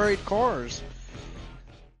never trade cars.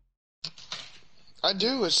 I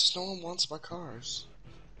do, it's just no one wants my cars.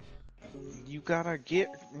 You gotta get...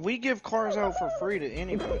 We give cars out for free to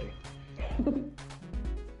anybody.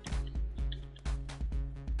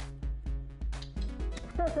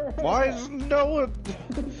 Why is Noah...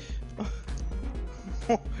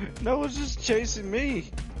 Noah's just chasing me.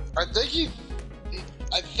 I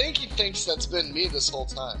think he thinks that's been me this whole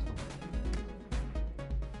time.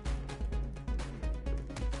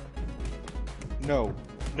 No.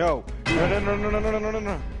 No. No, no, no, no, no, no, no, no,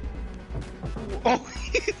 no. Oh,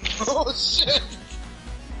 Oh shit!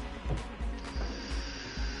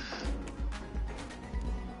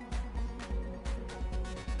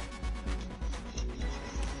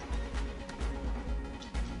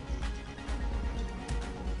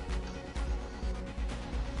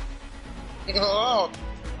 Oh!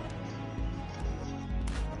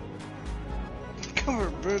 come here,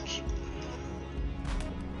 bitch.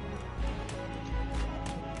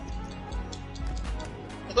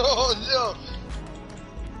 Oh no!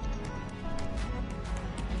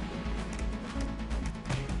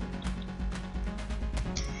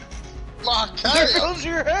 Fuck, There carry on. goes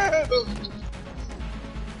your head!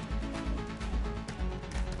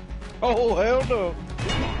 Oh, hell no.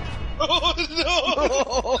 Oh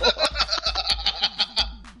no!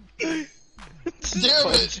 Just Damn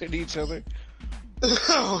it. punching each other. We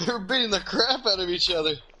were beating the crap out of each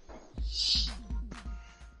other.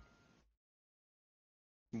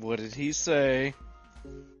 What did he say?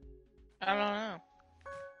 I don't know.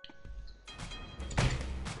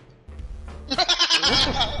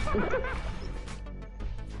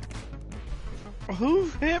 Who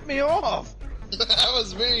hit me off? That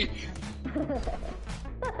was me.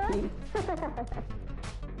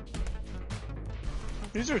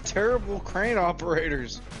 These are terrible crane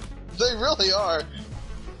operators. They really are.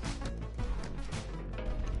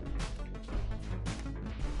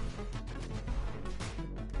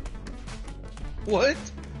 What?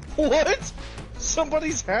 What?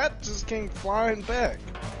 Somebody's hat just came flying back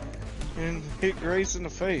and hit Grace in the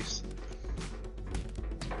face.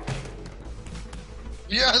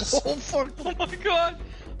 Yes. Oh fuck! Oh my god!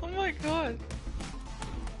 Oh my god!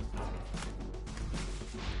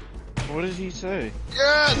 What did he say?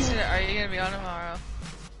 Yes. Are you gonna be on tomorrow?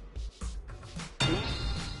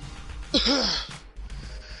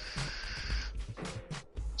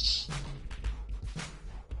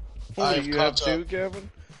 Oh, I have you have caught two, up. Kevin?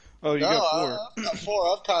 Oh, you No, got four. I've got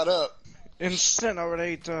 4. I've caught up. Instant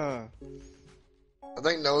already. I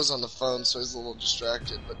think Noah's on the phone, so he's a little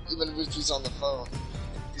distracted. But even if he's on the phone,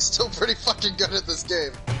 he's still pretty fucking good at this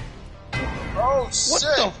game. Oh What shit!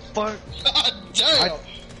 the fuck? God damn!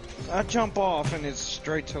 I jump off and it's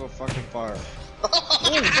straight to the fucking fire.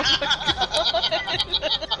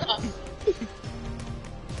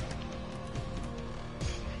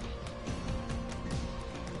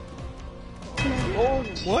 Oh,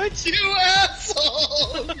 what? You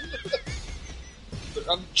asshole!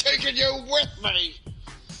 I'm taking you with me.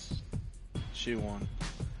 She won.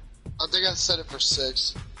 I think I set it for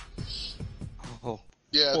 6. Oh,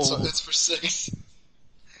 Yeah, Oh. it's for 6.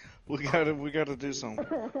 we gotta do something.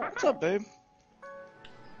 What's up, babe?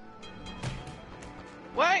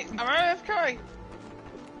 Wait! I'm AFK!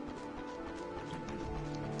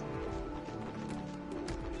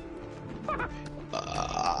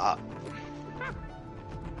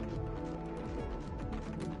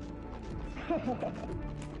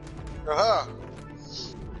 Aha!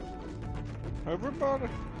 Everybody.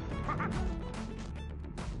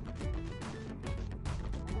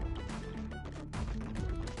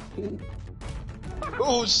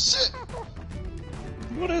 Oh shit!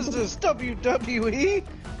 What is this, WWE?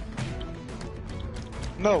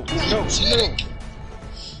 No, no, no. Jake!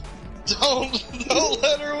 Don't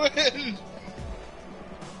let her win!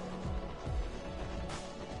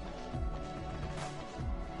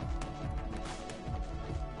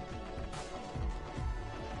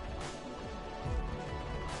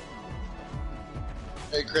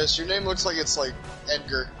 Hey Chris, your name looks like it's like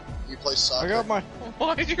Edgar. You play soccer. I got my,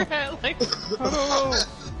 Why'd your hat like? I don't know.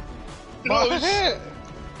 My Oh, hat.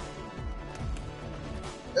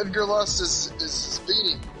 Edgar lost his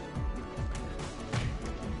beanie.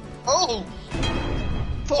 Oh!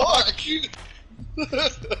 Fuck! You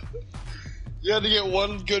had to get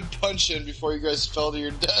one good punch in before you guys fell to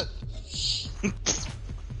your death. I'm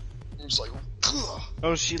just like, ugh.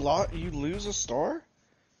 Oh, she lost. You lose a star?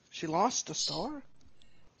 She lost a star?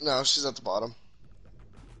 No, she's at the bottom.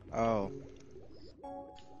 Oh.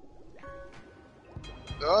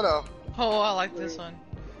 No. Oh, I like this one.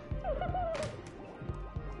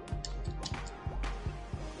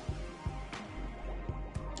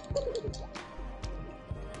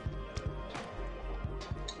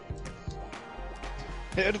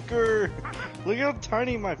 Edgar! Look how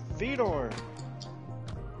tiny my feet are.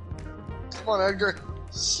 Come on, Edgar.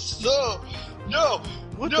 No!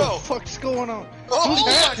 What No! the fuck's going on? Oh, Whose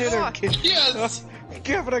my hat did God. her? Yes!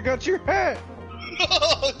 Kevin, I got your hat.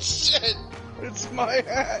 Oh, shit! It's my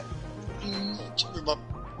hat. Give me my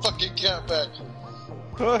fucking cat back.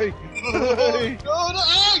 Hey, hey. No!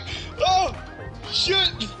 Ah! Oh!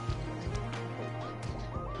 Shit!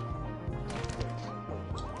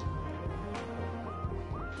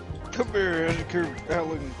 Come here, Edgar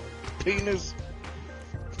Allen. Penis.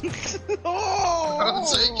 Oh! I'm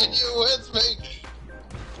taking you with me!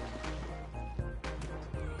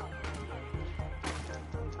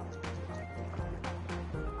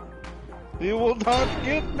 You will not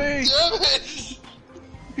get me! Damn it!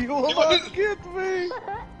 You will not get me!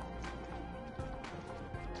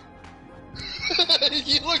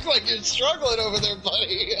 You look like you're struggling over there,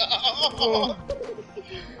 buddy. Oh.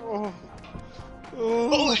 Oh. Oh.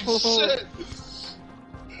 Holy shit!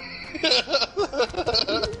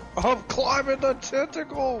 I'm climbing the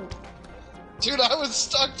tentacle! Dude, I was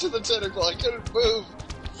stuck to the tentacle. I couldn't move.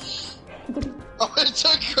 Oh, it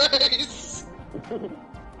took Grace.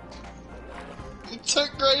 It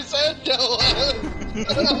took Grace and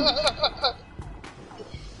Noah.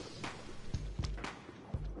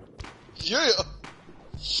 Yeah.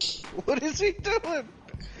 What is he doing?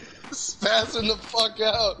 Spazzing the fuck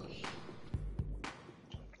out.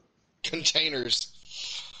 Containers.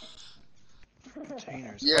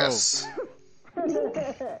 Containers. Yes. No,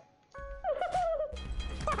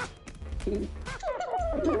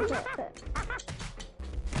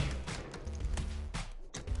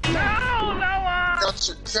 Noah! Got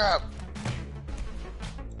your cap.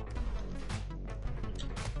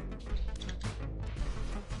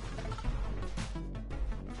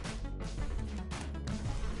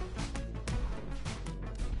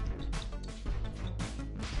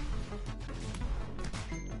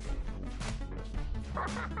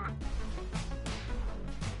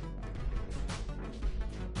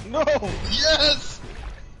 No! Yes!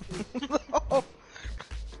 No!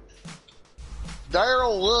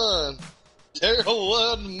 Daryl won. Daryl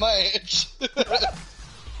won the match.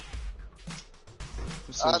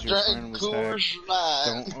 This I says your friend drank was Coors hacked. Light.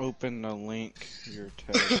 Don't open the link you're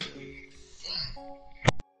texting.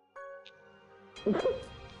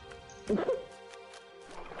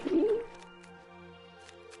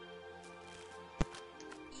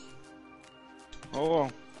 Oh,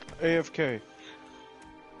 AFK.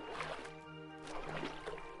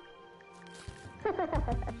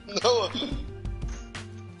 Noah.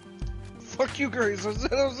 Fuck you, Grace. I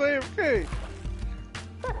said I was AFK.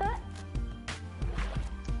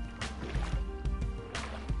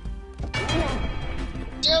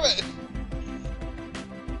 Damn it!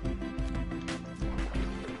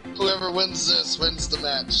 Whoever wins this wins the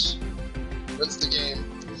match. Wins the game.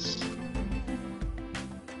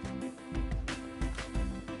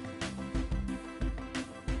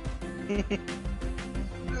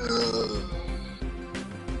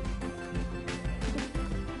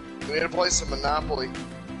 We need to play some Monopoly.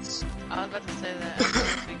 I was about to say that. I was going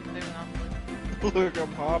to play Monopoly. Look,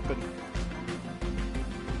 I'm hopping.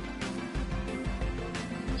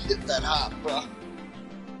 Hit that hop, bro.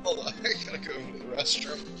 Hold on, I gotta go to the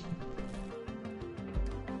restroom.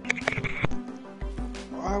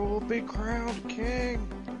 I will be crowned king.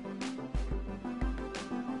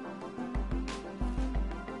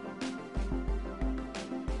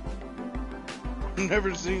 I've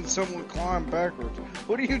never seen someone climb backwards.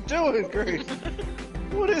 What are you doing, Grace?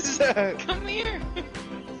 What is that? Come here.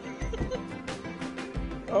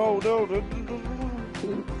 Oh no, no, no, no,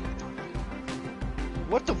 no.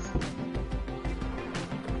 What the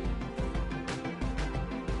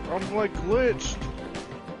I'm like glitched.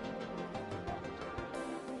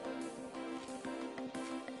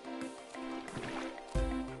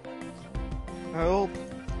 Help.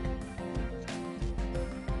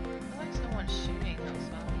 I like someone's shooting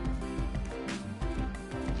outside.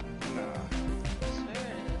 Nah. I swear it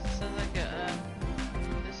is. It sounds like a,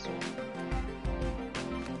 this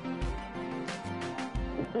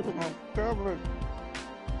one. I'm coming.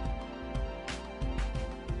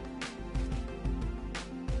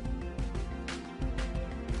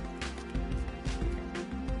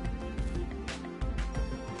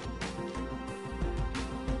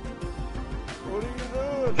 What are you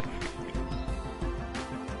doing?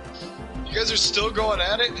 You guys are still going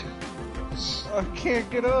at it? I can't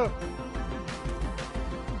get up.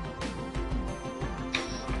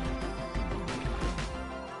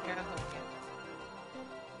 Here, I'll help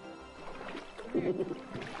you.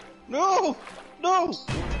 No! No!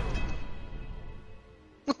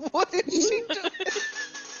 What is he doing?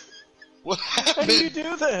 What How do you happened?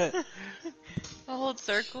 do that? I'll hold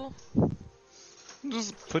circle.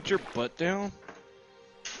 Just put your butt down?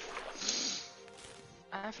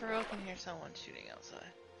 I for real can hear someone shooting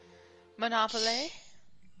outside. Monopoly?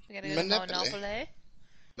 We gotta go to Monopoly? Monopoly?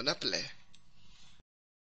 Monopoly.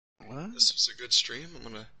 What? This was a good stream. I'm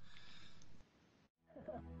gonna.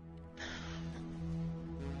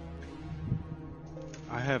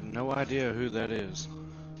 I have no idea who that is.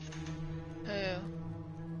 Who?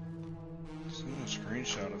 Seen a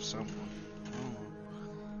screenshot of someone.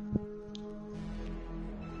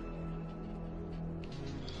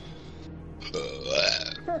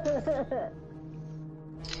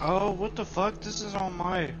 Oh, what the fuck? This is on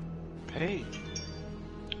my page.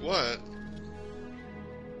 What?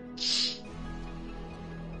 Saying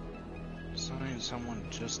someone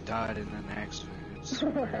just died in an accident. It's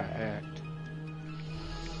where I hacked.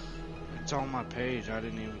 It's on my page. I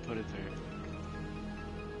didn't even put it there.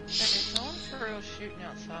 Is someone for real shooting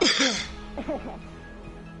outside?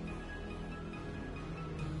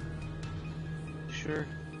 Sure.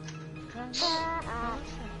 Come on.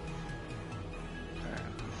 Listen.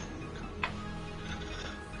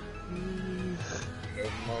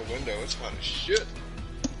 Open my window. It's hot as shit.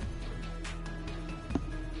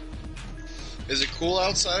 Is it cool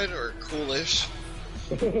outside or coolish?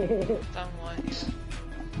 Somewhat, yeah.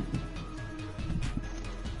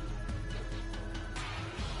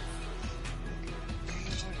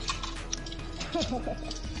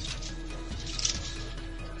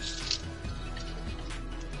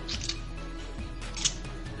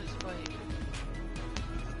 Just wait.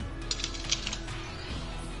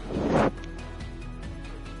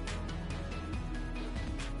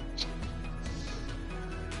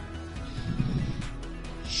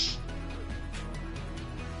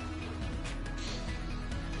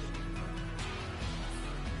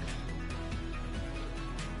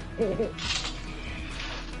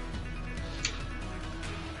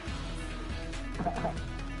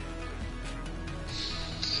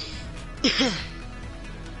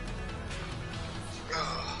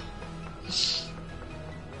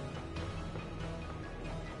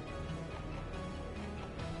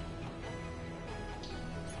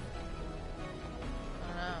 I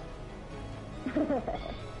don't know.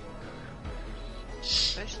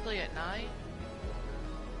 Especially at night.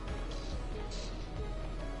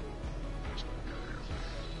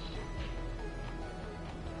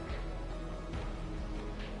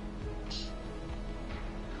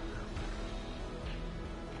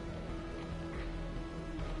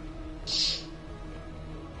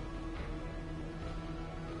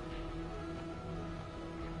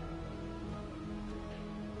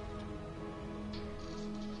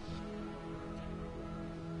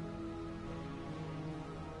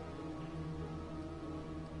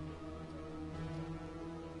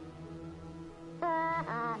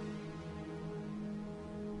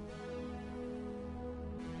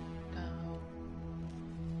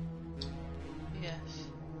 Yes.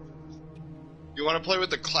 You want to play with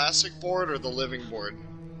the classic board or the living board?